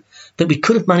Ford that we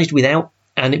could have managed without,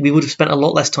 and we would have spent a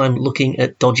lot less time looking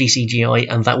at dodgy CGI,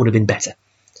 and that would have been better.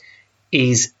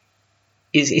 Is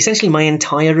essentially my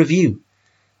entire review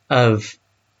of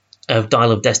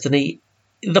Dial of Destiny.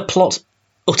 The plot,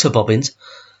 utter bobbins,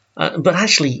 but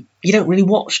actually you don't really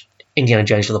watch Indiana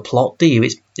Jones for the plot, do you?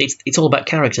 It's all about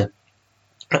character.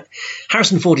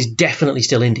 Harrison Ford is definitely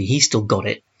still indie. He's still got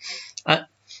it.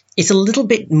 It's a little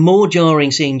bit more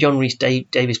jarring seeing John Rhys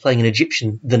Davies playing an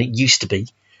Egyptian than it used to be.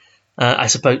 I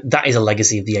suppose that is a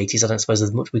legacy of the 80s. I don't suppose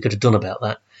there's much we could have done about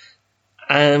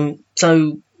that.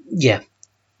 So, yeah.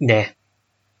 Nah.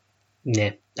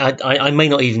 I may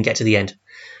not even get to the end,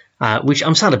 which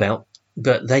I'm sad about,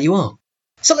 but there you are.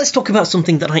 So let's talk about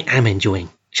something that I am enjoying,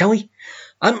 shall we?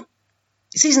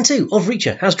 Season 2 of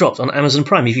Reacher has dropped on Amazon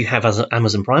Prime. If you have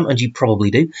Amazon Prime, and you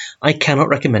probably do, I cannot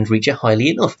recommend Reacher highly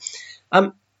enough.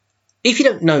 If you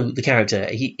don't know the character,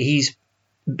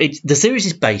 the series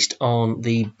is based on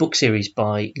the book series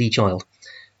by Lee Child,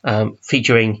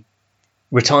 featuring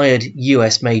retired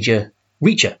US Major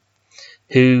Reacher,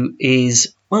 who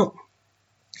is, well,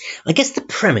 I guess the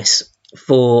premise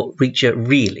for Reacher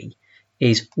really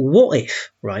is what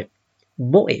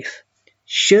if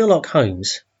Sherlock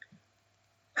Holmes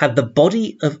had the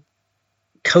body of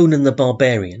Conan the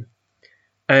Barbarian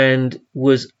and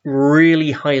was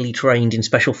really highly trained in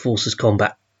special forces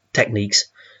combat techniques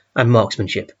and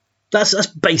marksmanship. That's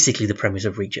basically the premise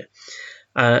of Reacher.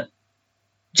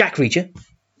 Jack Reacher,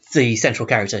 the central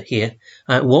character here,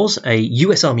 was a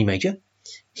US Army major.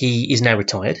 He is now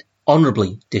retired,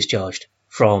 honourably discharged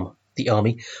from the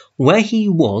Army, where he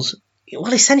was,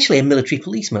 well, essentially a military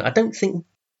policeman. I don't think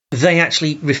they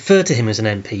actually refer to him as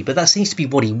an MP, but that seems to be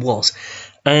what he was.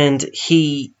 And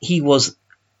he was,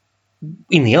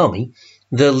 in the Army,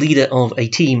 the leader of a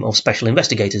team of special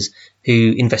investigators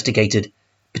who investigated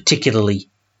particularly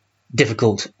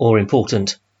difficult or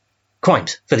important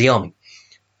crimes for the Army.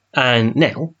 And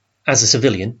now, as a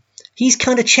civilian, he's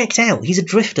kind of checked out. He's a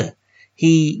drifter.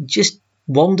 He just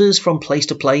wanders from place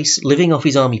to place, living off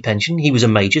his Army pension. He was a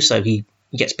major, so he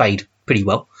gets paid pretty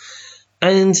well.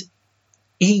 And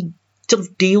he sort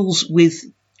of deals with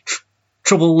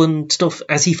trouble and stuff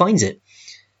as he finds it.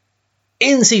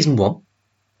 In season 1,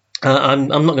 I'm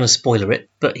not going to spoiler it,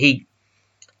 but he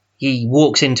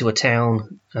walks into a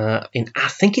town I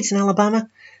think it's in Alabama,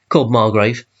 called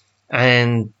Margrave,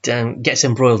 and gets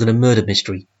embroiled in a murder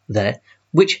mystery there,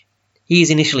 which he is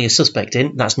initially a suspect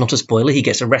in. That's not a spoiler. He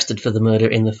gets arrested for the murder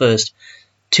in the first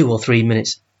 2 or 3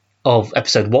 minutes of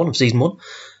episode 1 of season 1.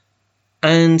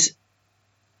 And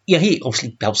yeah, he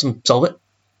obviously helps them solve it.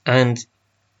 And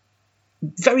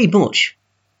very much,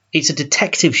 it's a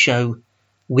detective show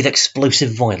with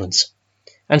explosive violence.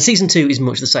 And season 2 is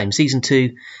much the same. Season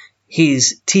 2,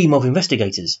 his team of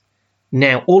investigators,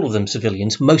 now all of them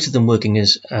civilians, most of them working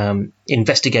as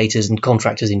investigators and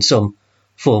contractors in some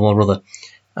form or other,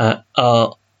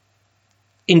 are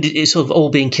sort of all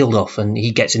being killed off, and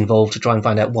he gets involved to try and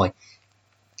find out why.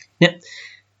 Now,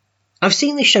 I've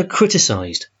seen this show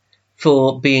criticised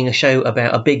for being a show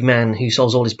about a big man who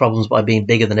solves all his problems by being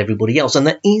bigger than everybody else, and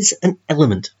there is an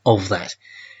element of that.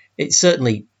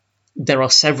 There are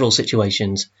several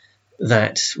situations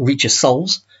that Reacher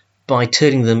solves by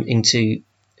turning them into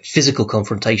physical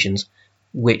confrontations,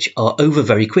 which are over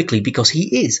very quickly because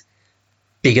he is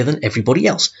bigger than everybody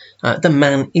else. The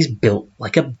man is built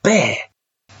like a bear.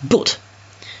 But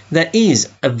there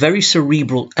is a very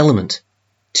cerebral element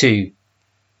to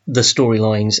the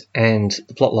storylines and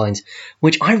the plot lines,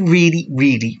 which I really,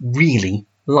 really, really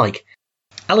like.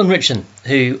 Alan Ritchson,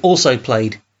 who also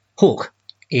played Hawk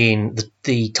in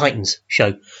the Titans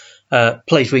show,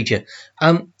 plays Reacher.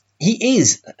 He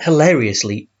is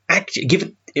hilariously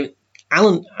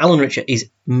Alan Ritchson is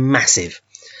massive,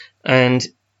 and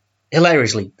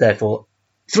hilariously, therefore,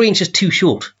 3 inches too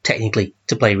short, technically,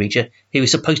 to play Reacher. He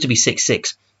was supposed to be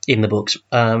 6'6" in the books.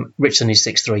 Ritchson is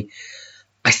 6'3".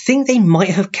 I think they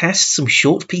might have cast some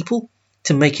short people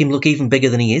to make him look even bigger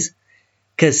than he is,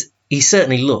 because he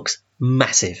certainly looks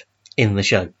massive in the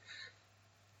show.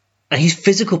 And his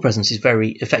physical presence is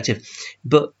very effective,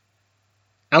 but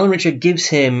Alan Ritchson gives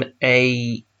him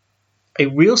a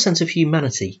real sense of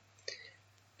humanity.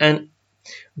 And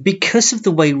because of the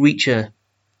way Reacher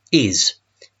is,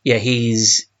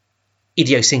 his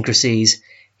idiosyncrasies,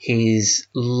 his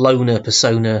loner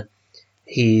persona,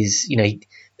 his,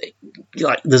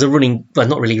 there's a running, well,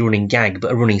 not really a running gag,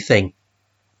 but a running thing.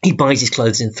 He buys his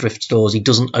clothes in thrift stores. He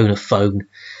doesn't own a phone.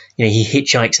 He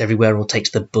hitchhikes everywhere or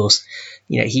takes the bus.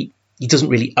 He doesn't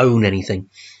really own anything.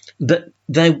 But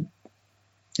there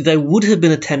would have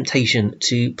been a temptation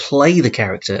to play the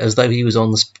character as though he was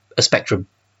on a spectrum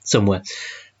somewhere.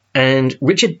 And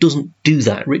Richard doesn't do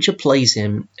that. Richard plays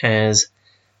him as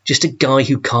just a guy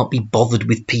who can't be bothered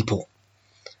with people,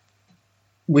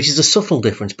 which is a subtle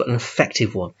difference, but an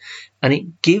effective one. And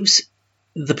it gives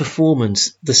the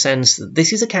performance the sense that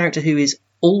this is a character who is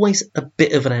always a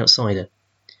bit of an outsider,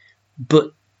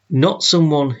 but not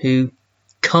someone who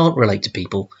can't relate to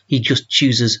people. He just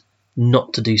chooses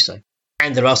not to do so.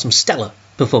 And there are some stellar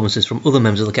performances from other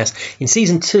members of the cast. In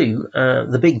season 2,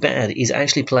 the big bad is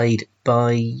actually played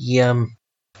by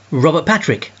Robert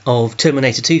Patrick of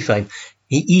Terminator 2 fame.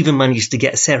 He even managed to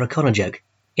get a Sarah Connor joke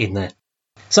in there.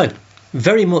 So,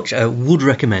 very much would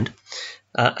recommend.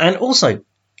 And also,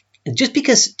 just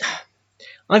because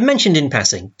I've mentioned in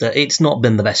passing that it's not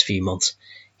been the best few months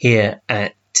here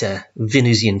at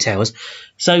Venusian Towers,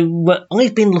 so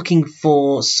I've been looking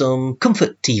for some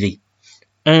comfort TV.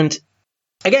 And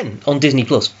again, on Disney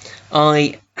Plus,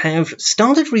 I have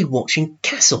started rewatching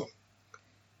Castle,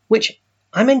 which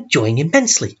I'm enjoying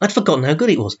immensely. I'd forgotten how good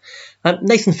it was.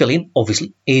 Nathan Fillion,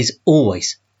 obviously, is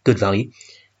always good value,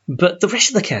 but the rest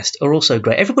of the cast are also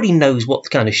great. Everybody knows what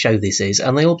kind of show this is,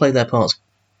 and they all play their parts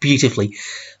beautifully.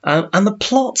 And the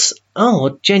plots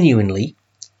are genuinely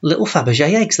little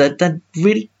Fabergé eggs. They're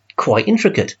really quite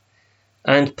intricate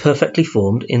and perfectly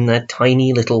formed in their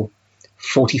tiny little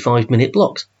 45-minute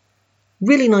blocks.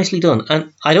 Really nicely done.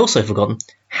 And I'd also forgotten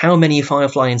how many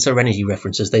Firefly and Serenity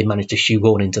references they managed to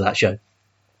shoehorn into that show.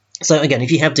 So again,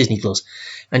 if you have Disney Plus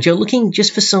and you're looking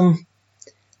just for some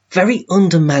very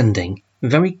undemanding,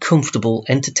 very comfortable,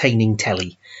 entertaining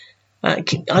telly,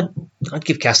 I'd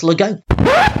give Castle a go.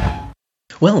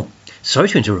 Well, sorry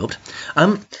to interrupt.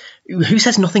 Who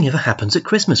says nothing ever happens at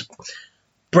Christmas?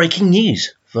 Breaking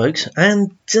news, folks.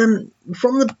 And from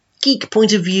the geek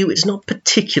point of view, it's not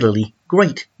particularly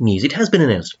great news. It has been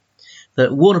announced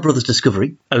that Warner Brothers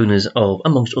Discovery, owners of,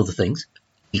 amongst other things,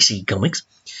 DC Comics,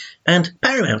 and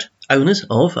Paramount, owners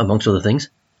of, amongst other things,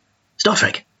 Star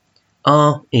Trek,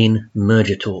 are in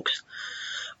merger talks.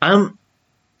 The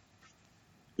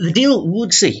deal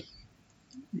would see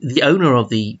the owner of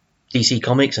the DC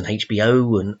Comics and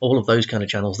HBO and all of those kind of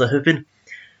channels that have been,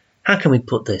 how can we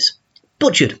put this,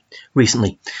 butchered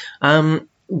recently,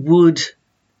 would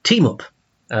team up.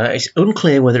 It's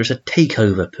unclear whether it's a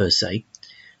takeover per se.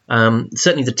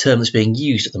 Certainly the term that's being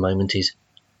used at the moment is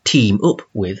team up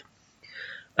with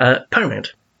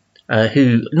Paramount,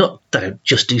 who they don't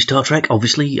just do Star Trek,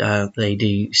 obviously. They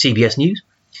do CBS News.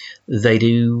 They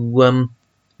do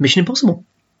Mission Impossible.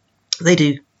 They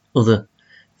do other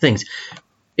things.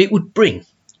 It would bring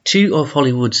two of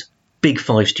Hollywood's big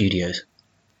five studios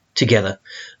together.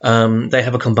 They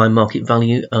have a combined market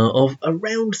value of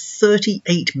around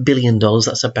 $38 billion.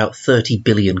 That's about 30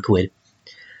 billion quid.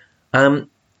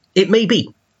 It may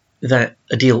be that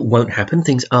a deal won't happen.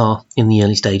 Things are in the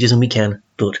early stages and we can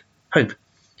but hope.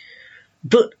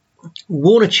 But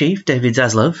Warner chief David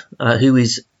Zaslav, who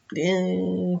is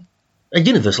a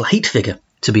universal hate figure,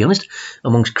 to be honest,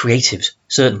 amongst creatives,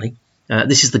 certainly.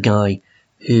 This is the guy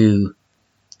who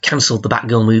cancelled the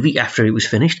Batgirl movie after it was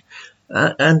finished.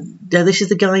 And this is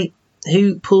the guy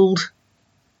who pulled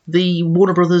the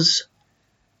Warner Brothers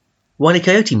Wile E.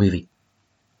 Coyote movie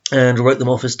and wrote them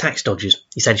off as tax dodgers,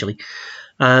 essentially.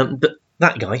 But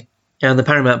that guy and the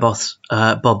Paramount boss,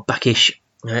 Bob Bakish,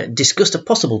 discussed a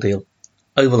possible deal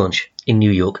over lunch in New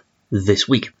York this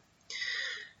week.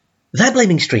 They're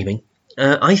blaming streaming.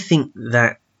 I think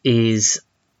that is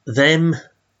them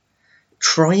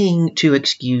trying to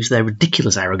excuse their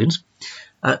ridiculous arrogance.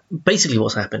 Basically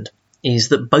what's happened is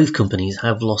that both companies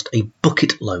have lost a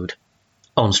bucket load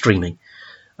on streaming.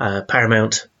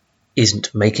 Paramount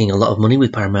isn't making a lot of money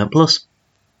with Paramount Plus.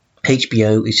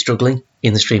 HBO is struggling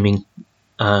in the streaming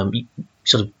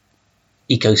sort of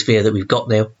ecosphere that we've got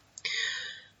now.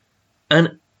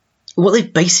 And what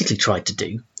they've basically tried to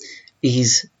do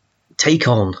is take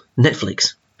on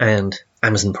Netflix and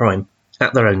Amazon Prime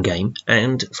at their own game,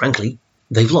 and frankly,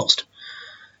 they've lost.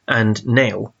 And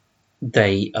now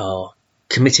they are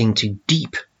committing to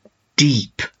deep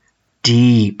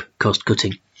cost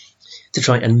cutting to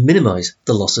try and minimise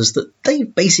the losses that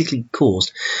they've basically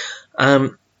caused.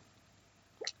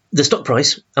 The stock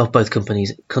price of both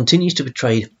companies continues to be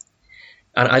traded,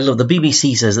 and I love the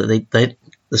BBC says that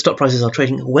the stock prices are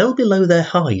trading well below their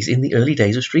highs in the early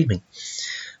days of streaming,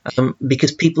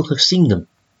 because people have seen them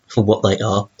for what they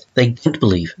are. They don't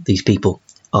believe these people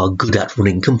are good at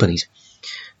running companies,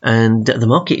 and the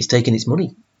market is taking its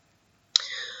money.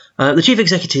 The chief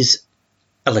executives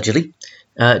allegedly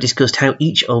discussed how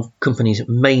each of companies'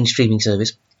 main streaming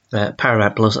service,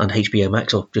 Paramount Plus and HBO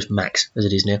Max, or just Max as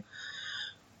it is now,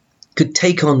 could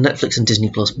take on Netflix and Disney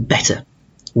Plus better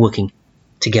working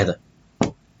together.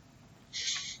 It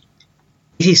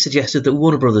is suggested that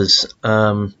Warner Brothers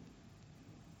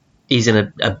is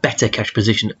in a better cash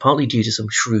position, partly due to some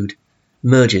shrewd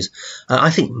mergers. I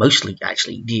think mostly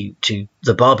actually due to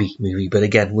the Barbie movie, but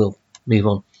again, we'll move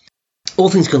on. All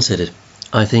things considered,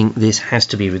 I think this has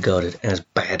to be regarded as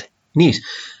bad news.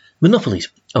 Monopolies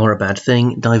are a bad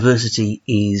thing. Diversity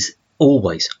is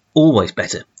always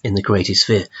better in the creative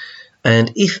sphere.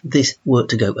 And if this were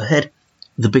to go ahead,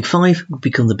 the Big Five would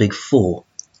become the Big Four,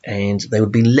 and there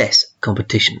would be less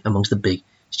competition amongst the big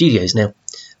studios. Now,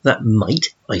 that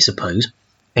might, I suppose,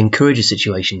 encourage a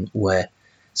situation where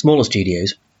smaller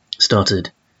studios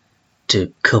started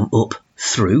to come up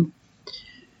through,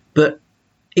 but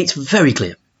it's very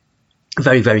clear,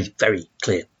 very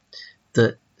clear,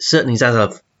 that certainly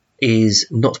Zaslav is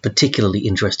not particularly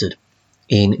interested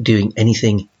in doing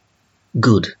anything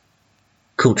good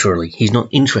culturally. He's not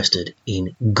interested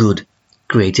in good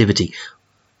creativity.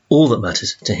 All that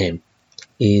matters to him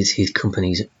is his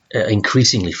company's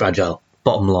increasingly fragile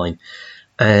bottom line,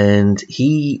 and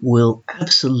he will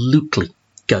absolutely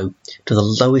go to the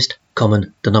lowest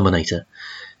common denominator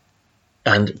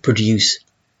and produce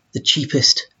the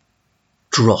cheapest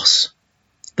dross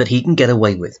that he can get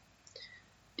away with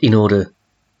in order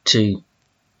to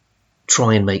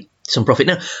try and make some profit.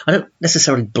 Now, I don't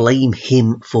necessarily blame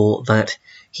him for that.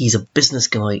 He's a business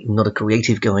guy, not a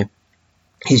creative guy.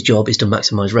 His job is to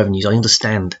maximise revenues. I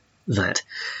understand that.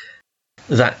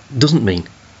 That doesn't mean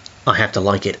I have to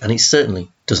like it, and it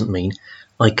certainly doesn't mean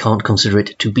I can't consider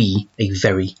it to be a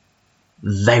very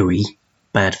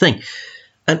bad thing.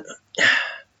 And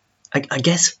I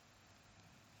guess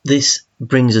this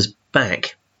brings us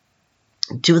back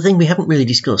to a thing we haven't really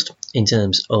discussed in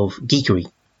terms of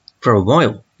geekery for a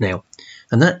while now,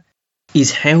 and that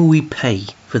is how we pay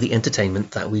for the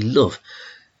entertainment that we love.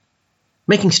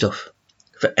 Making stuff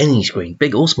for any screen,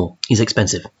 big or small, is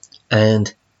expensive,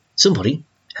 and somebody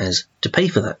has to pay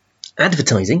for that.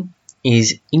 Advertising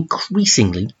is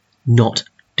increasingly not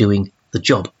doing the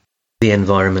job. The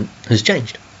environment has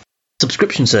changed.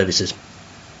 Subscription services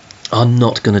are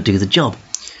not going to do the job.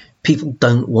 People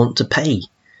don't want to pay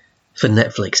for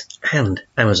Netflix and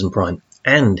Amazon Prime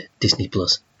and Disney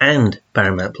Plus and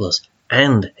Paramount Plus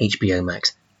and HBO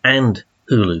Max and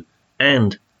Hulu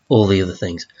and all the other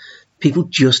things. People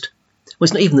just... Well,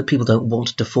 it's not even that people don't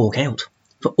want to fork out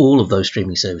for all of those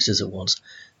streaming services at once.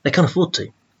 They can't afford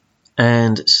to.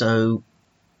 And so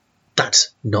that's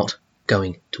not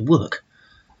going to work.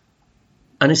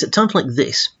 And it's at times like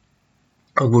this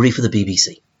I worry for the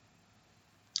BBC.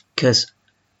 Because,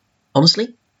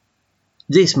 honestly,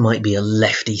 this might be a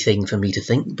lefty thing for me to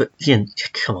think, but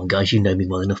come on guys, you know me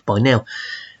well enough by now.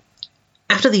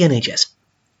 After the NHS,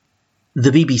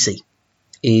 the BBC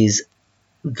is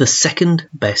the second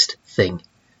best thing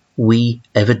we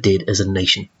ever did as a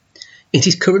nation. It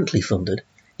is currently funded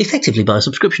effectively by a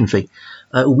subscription fee.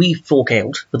 We fork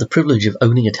out, for the privilege of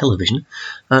owning a television,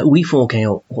 we fork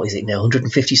out, what is it now,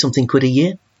 150 something quid a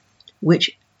year,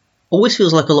 which always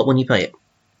feels like a lot when you pay it,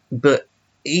 but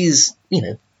is,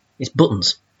 it's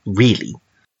buttons, really.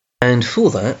 And for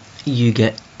that, you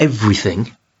get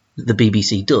everything that the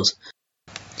BBC does.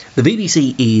 The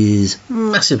BBC is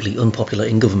massively unpopular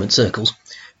in government circles,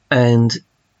 and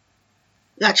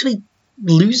actually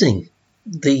losing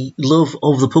the love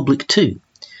of the public too,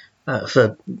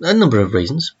 for a number of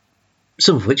reasons,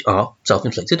 some of which are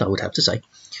self-inflicted, I would have to say.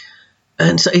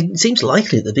 And so it seems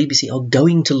likely that the BBC are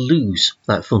going to lose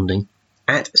that funding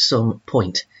at some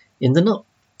point in the not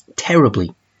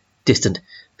terribly distant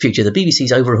future. The BBC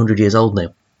is over 100 years old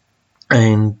now,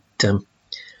 And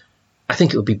I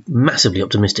think it would be massively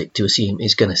optimistic to assume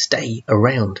it's going to stay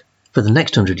around for the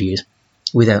next 100 years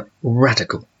without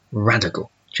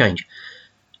radical change.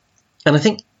 And I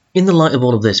think in the light of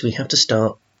all of this, we have to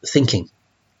start thinking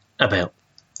about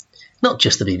not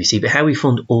just the BBC, but how we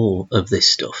fund all of this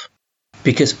stuff.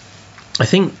 Because I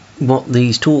think what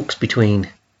these talks between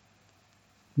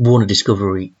Warner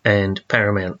Discovery and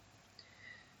Paramount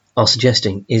are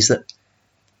suggesting is that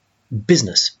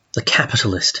business, the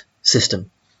capitalist system,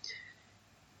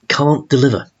 can't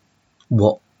deliver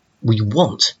what we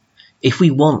want. If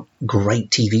we want great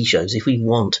TV shows, if we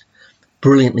want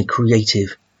brilliantly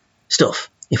creative stuff,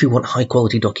 if we want high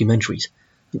quality documentaries,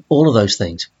 all of those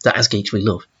things that as geeks we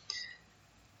love,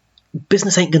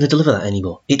 business ain't going to deliver that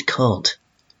anymore. It can't.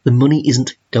 The money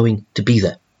isn't going to be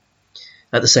there.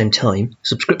 At the same time,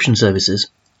 subscription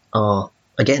services are,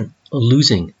 again,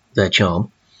 losing their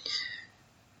charm.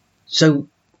 So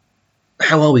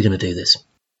how are we going to do this?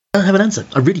 I don't have an answer.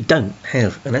 I really don't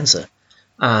have an answer.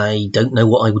 I don't know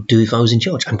what I would do if I was in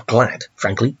charge. I'm glad,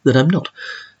 frankly, that I'm not.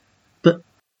 But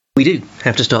we do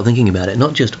have to start thinking about it.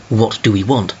 Not just what do we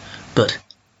want, but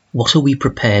what are we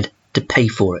prepared to pay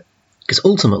for it? Because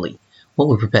ultimately, what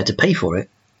we're prepared to pay for it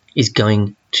is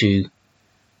going to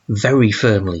very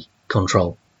firmly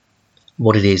control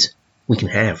what it is we can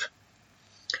have.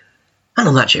 And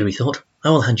on that cheery thought, I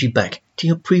will hand you back to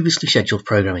your previously scheduled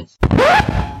programming.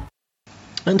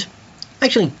 And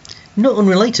actually, not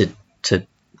unrelated to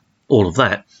all of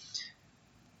that,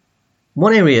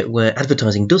 one area where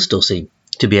advertising does still seem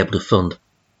to be able to fund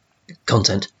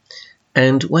content,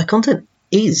 and where content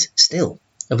is still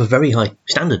of a very high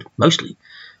standard, mostly,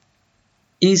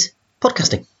 is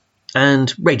podcasting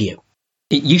and radio.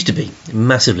 It used to be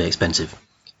massively expensive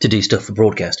to do stuff for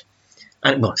broadcast,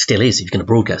 and well, it still is if you're going to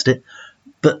broadcast it,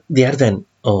 but the advent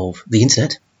of the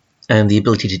internet and the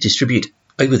ability to distribute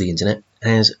over the internet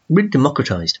has really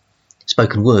democratized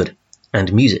spoken word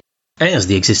and music, as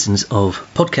the existence of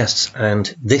podcasts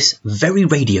and this very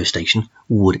radio station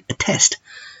would attest.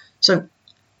 So,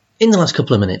 in the last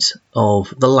couple of minutes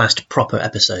of the last proper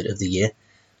episode of the year,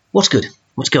 what's good?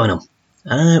 What's going on?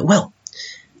 Well,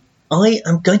 I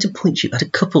am going to point you at a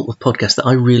couple of podcasts that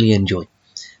I really enjoy.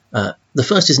 The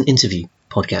first is an interview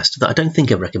podcast that I don't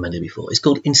think I've recommended before. It's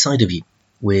called Inside of You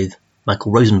with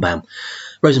Michael Rosenbaum.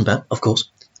 Rosenbaum, of course,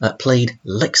 played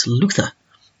Lex Luthor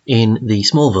in the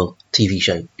Smallville TV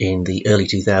show in the early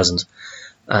 2000s.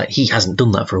 He hasn't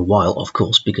done that for a while, of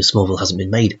course, because Smallville hasn't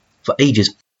been made for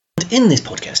ages. And in this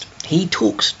podcast, he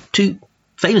talks to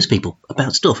famous people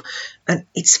about stuff, and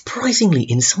it's surprisingly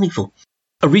insightful.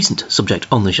 A recent subject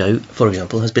on the show, for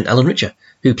example, has been Alan Richer,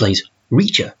 who plays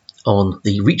Reacher on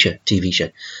the Reacher TV show.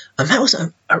 And that was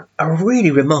a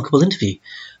really remarkable interview,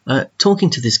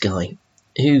 talking to this guy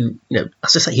who,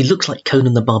 as I say, he looks like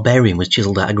Conan the Barbarian was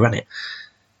chiselled out of granite.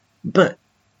 But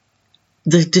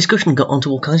the discussion got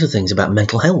onto all kinds of things about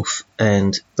mental health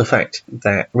and the fact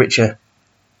that Richer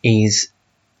is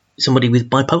somebody with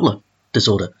bipolar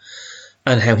disorder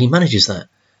and how he manages that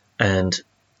and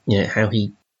how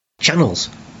he channels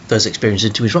those experiences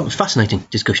into his role. Fascinating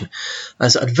discussion.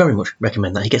 As I'd very much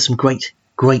recommend that. He gets some great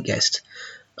guests.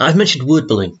 I've mentioned Word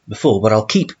Balloon before, but I'll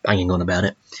keep banging on about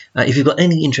it. If you've got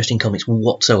any interest in comics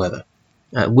whatsoever,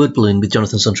 Word Balloon with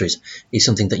Jonathan Suntres is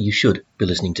something that you should be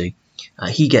listening to.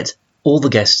 He gets all the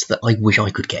guests that I wish I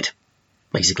could get,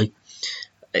 basically.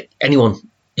 Anyone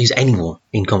who's anyone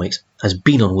in comics has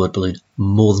been on Word Balloon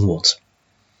more than once.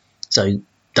 So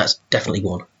that's definitely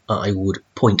one I would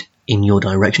point in your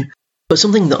direction. But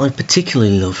something that I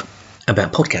particularly love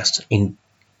about podcasts in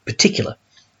particular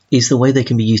is the way they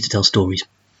can be used to tell stories.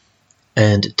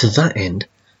 And to that end,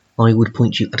 I would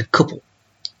point you at a couple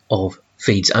of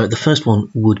feeds. The first one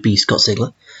would be Scott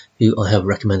Sigler, who I have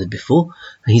recommended before.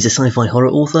 He's a sci-fi horror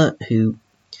author who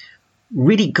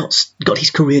really got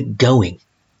his career going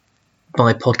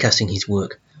by podcasting his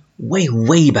work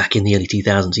way back in the early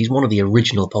 2000s. He's one of the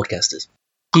original podcasters.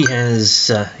 He has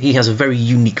a very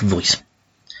unique voice,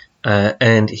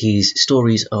 and his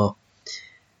stories are,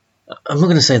 I'm not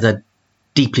going to say they're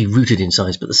deeply rooted in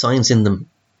science, but the science in them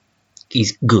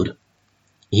is good.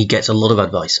 He gets a lot of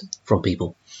advice from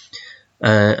people,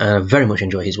 and I very much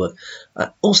enjoy his work.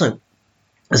 Also,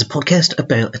 there's a podcast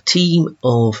about a team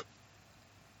of,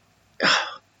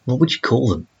 what would you call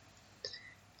them?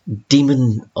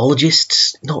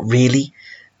 Demonologists? Not really.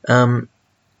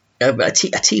 A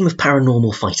team of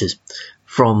paranormal fighters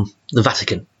from the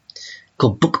Vatican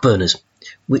called Bookburners,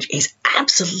 which is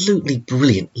absolutely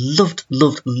brilliant. Loved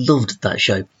that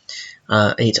show.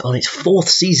 It's on its 4th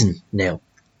season now.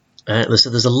 So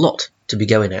there's a lot to be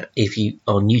going at if you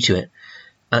are new to it.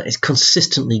 It's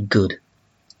consistently good.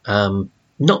 Not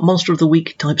Monster of the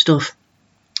Week type stuff.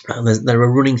 There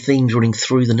are running themes running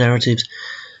through the narratives,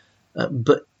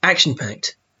 but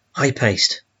action-packed,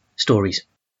 high-paced stories.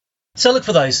 So look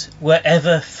for those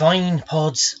wherever fine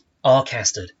pods are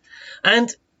casted. And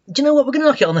do you know what? We're going to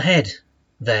knock it on the head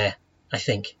there, I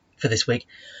think, for this week.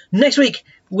 Next week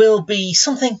will be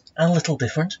something a little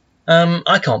different.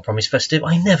 I can't promise festive.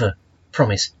 I never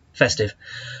promise festive.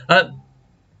 But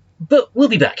we'll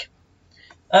be back.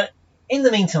 In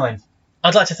the meantime,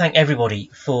 I'd like to thank everybody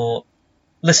for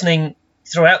listening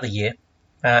throughout the year,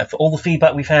 for all the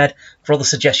feedback we've had, for all the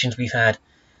suggestions we've had.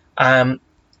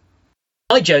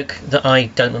 I joke that I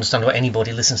don't understand why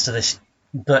anybody listens to this,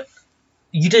 but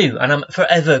you do, and I'm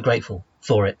forever grateful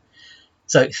for it.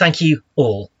 So thank you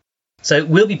all. So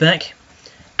we'll be back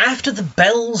after the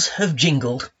bells have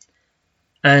jingled,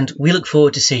 and we look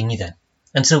forward to seeing you then.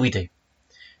 Until we do,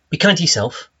 be kind to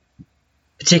yourself,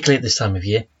 particularly at this time of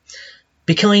year.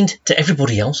 Be kind to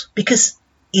everybody else, because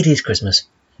it is Christmas,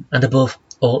 and above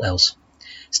all else,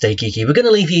 stay geeky. We're going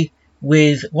to leave you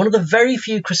with one of the very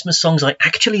few Christmas songs I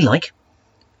actually like,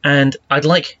 and I'd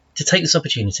like to take this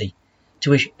opportunity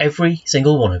to wish every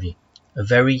single one of you a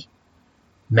very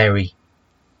Merry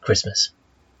Christmas.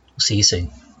 We'll see you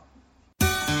soon.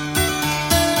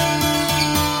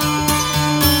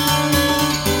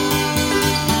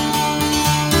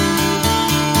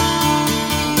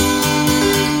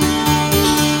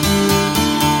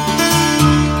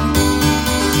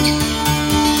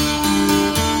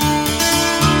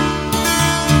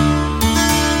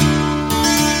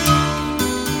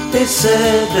 They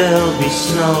said there'll be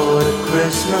snow at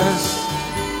Christmas.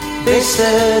 They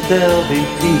said there'll be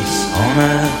peace on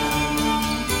earth.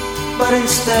 But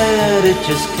instead it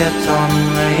just kept on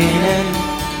raining,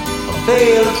 a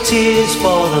veil of tears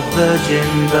for the virgin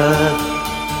birth.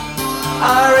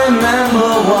 I remember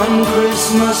one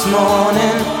Christmas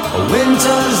morning, a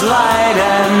winter's light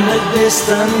and a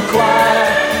distant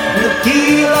choir, and the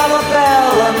peal of a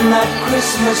bell and that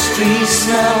Christmas tree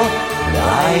smell, and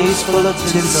eyes full of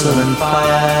tinsel and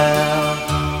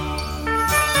fire.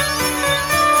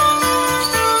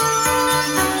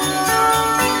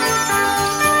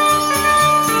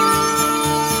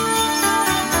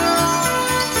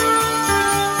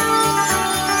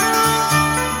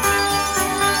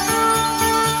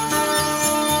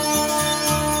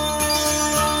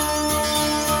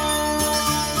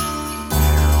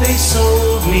 They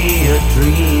sold me a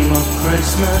dream of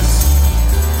Christmas.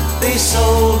 They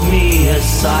sold me a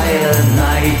silent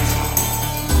night.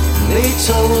 They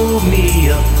told me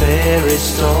a fairy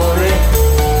story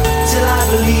till I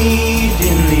believed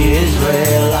in the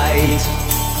Israelite.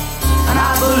 And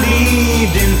I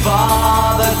believed in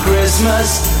Father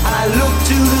Christmas, and I looked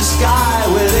to the sky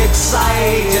with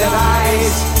excited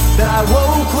eyes. Then I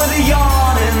woke with a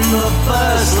yawn in the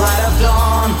first light of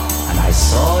dawn, and I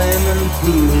saw him and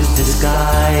through his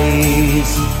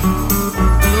disguise.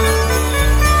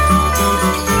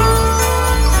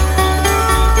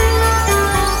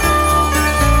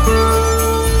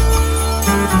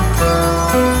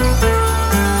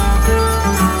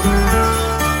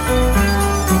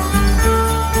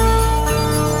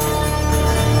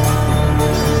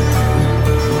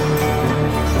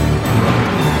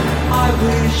 I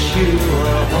wish you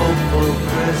a hopeful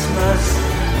Christmas.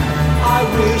 I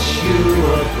wish you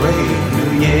a brave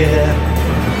new year.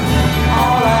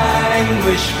 All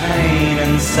anguish, pain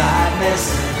and sadness,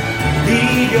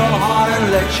 leave your heart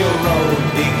and let your road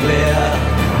be clear.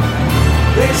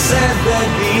 They said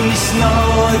there'd be snow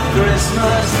at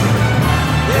Christmas.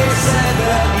 They said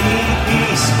there'd be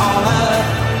peace on earth.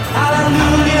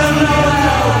 Hallelujah,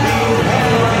 Noel, be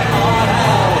heaven on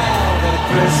hell. The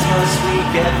Christmas we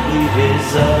get we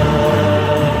deserve.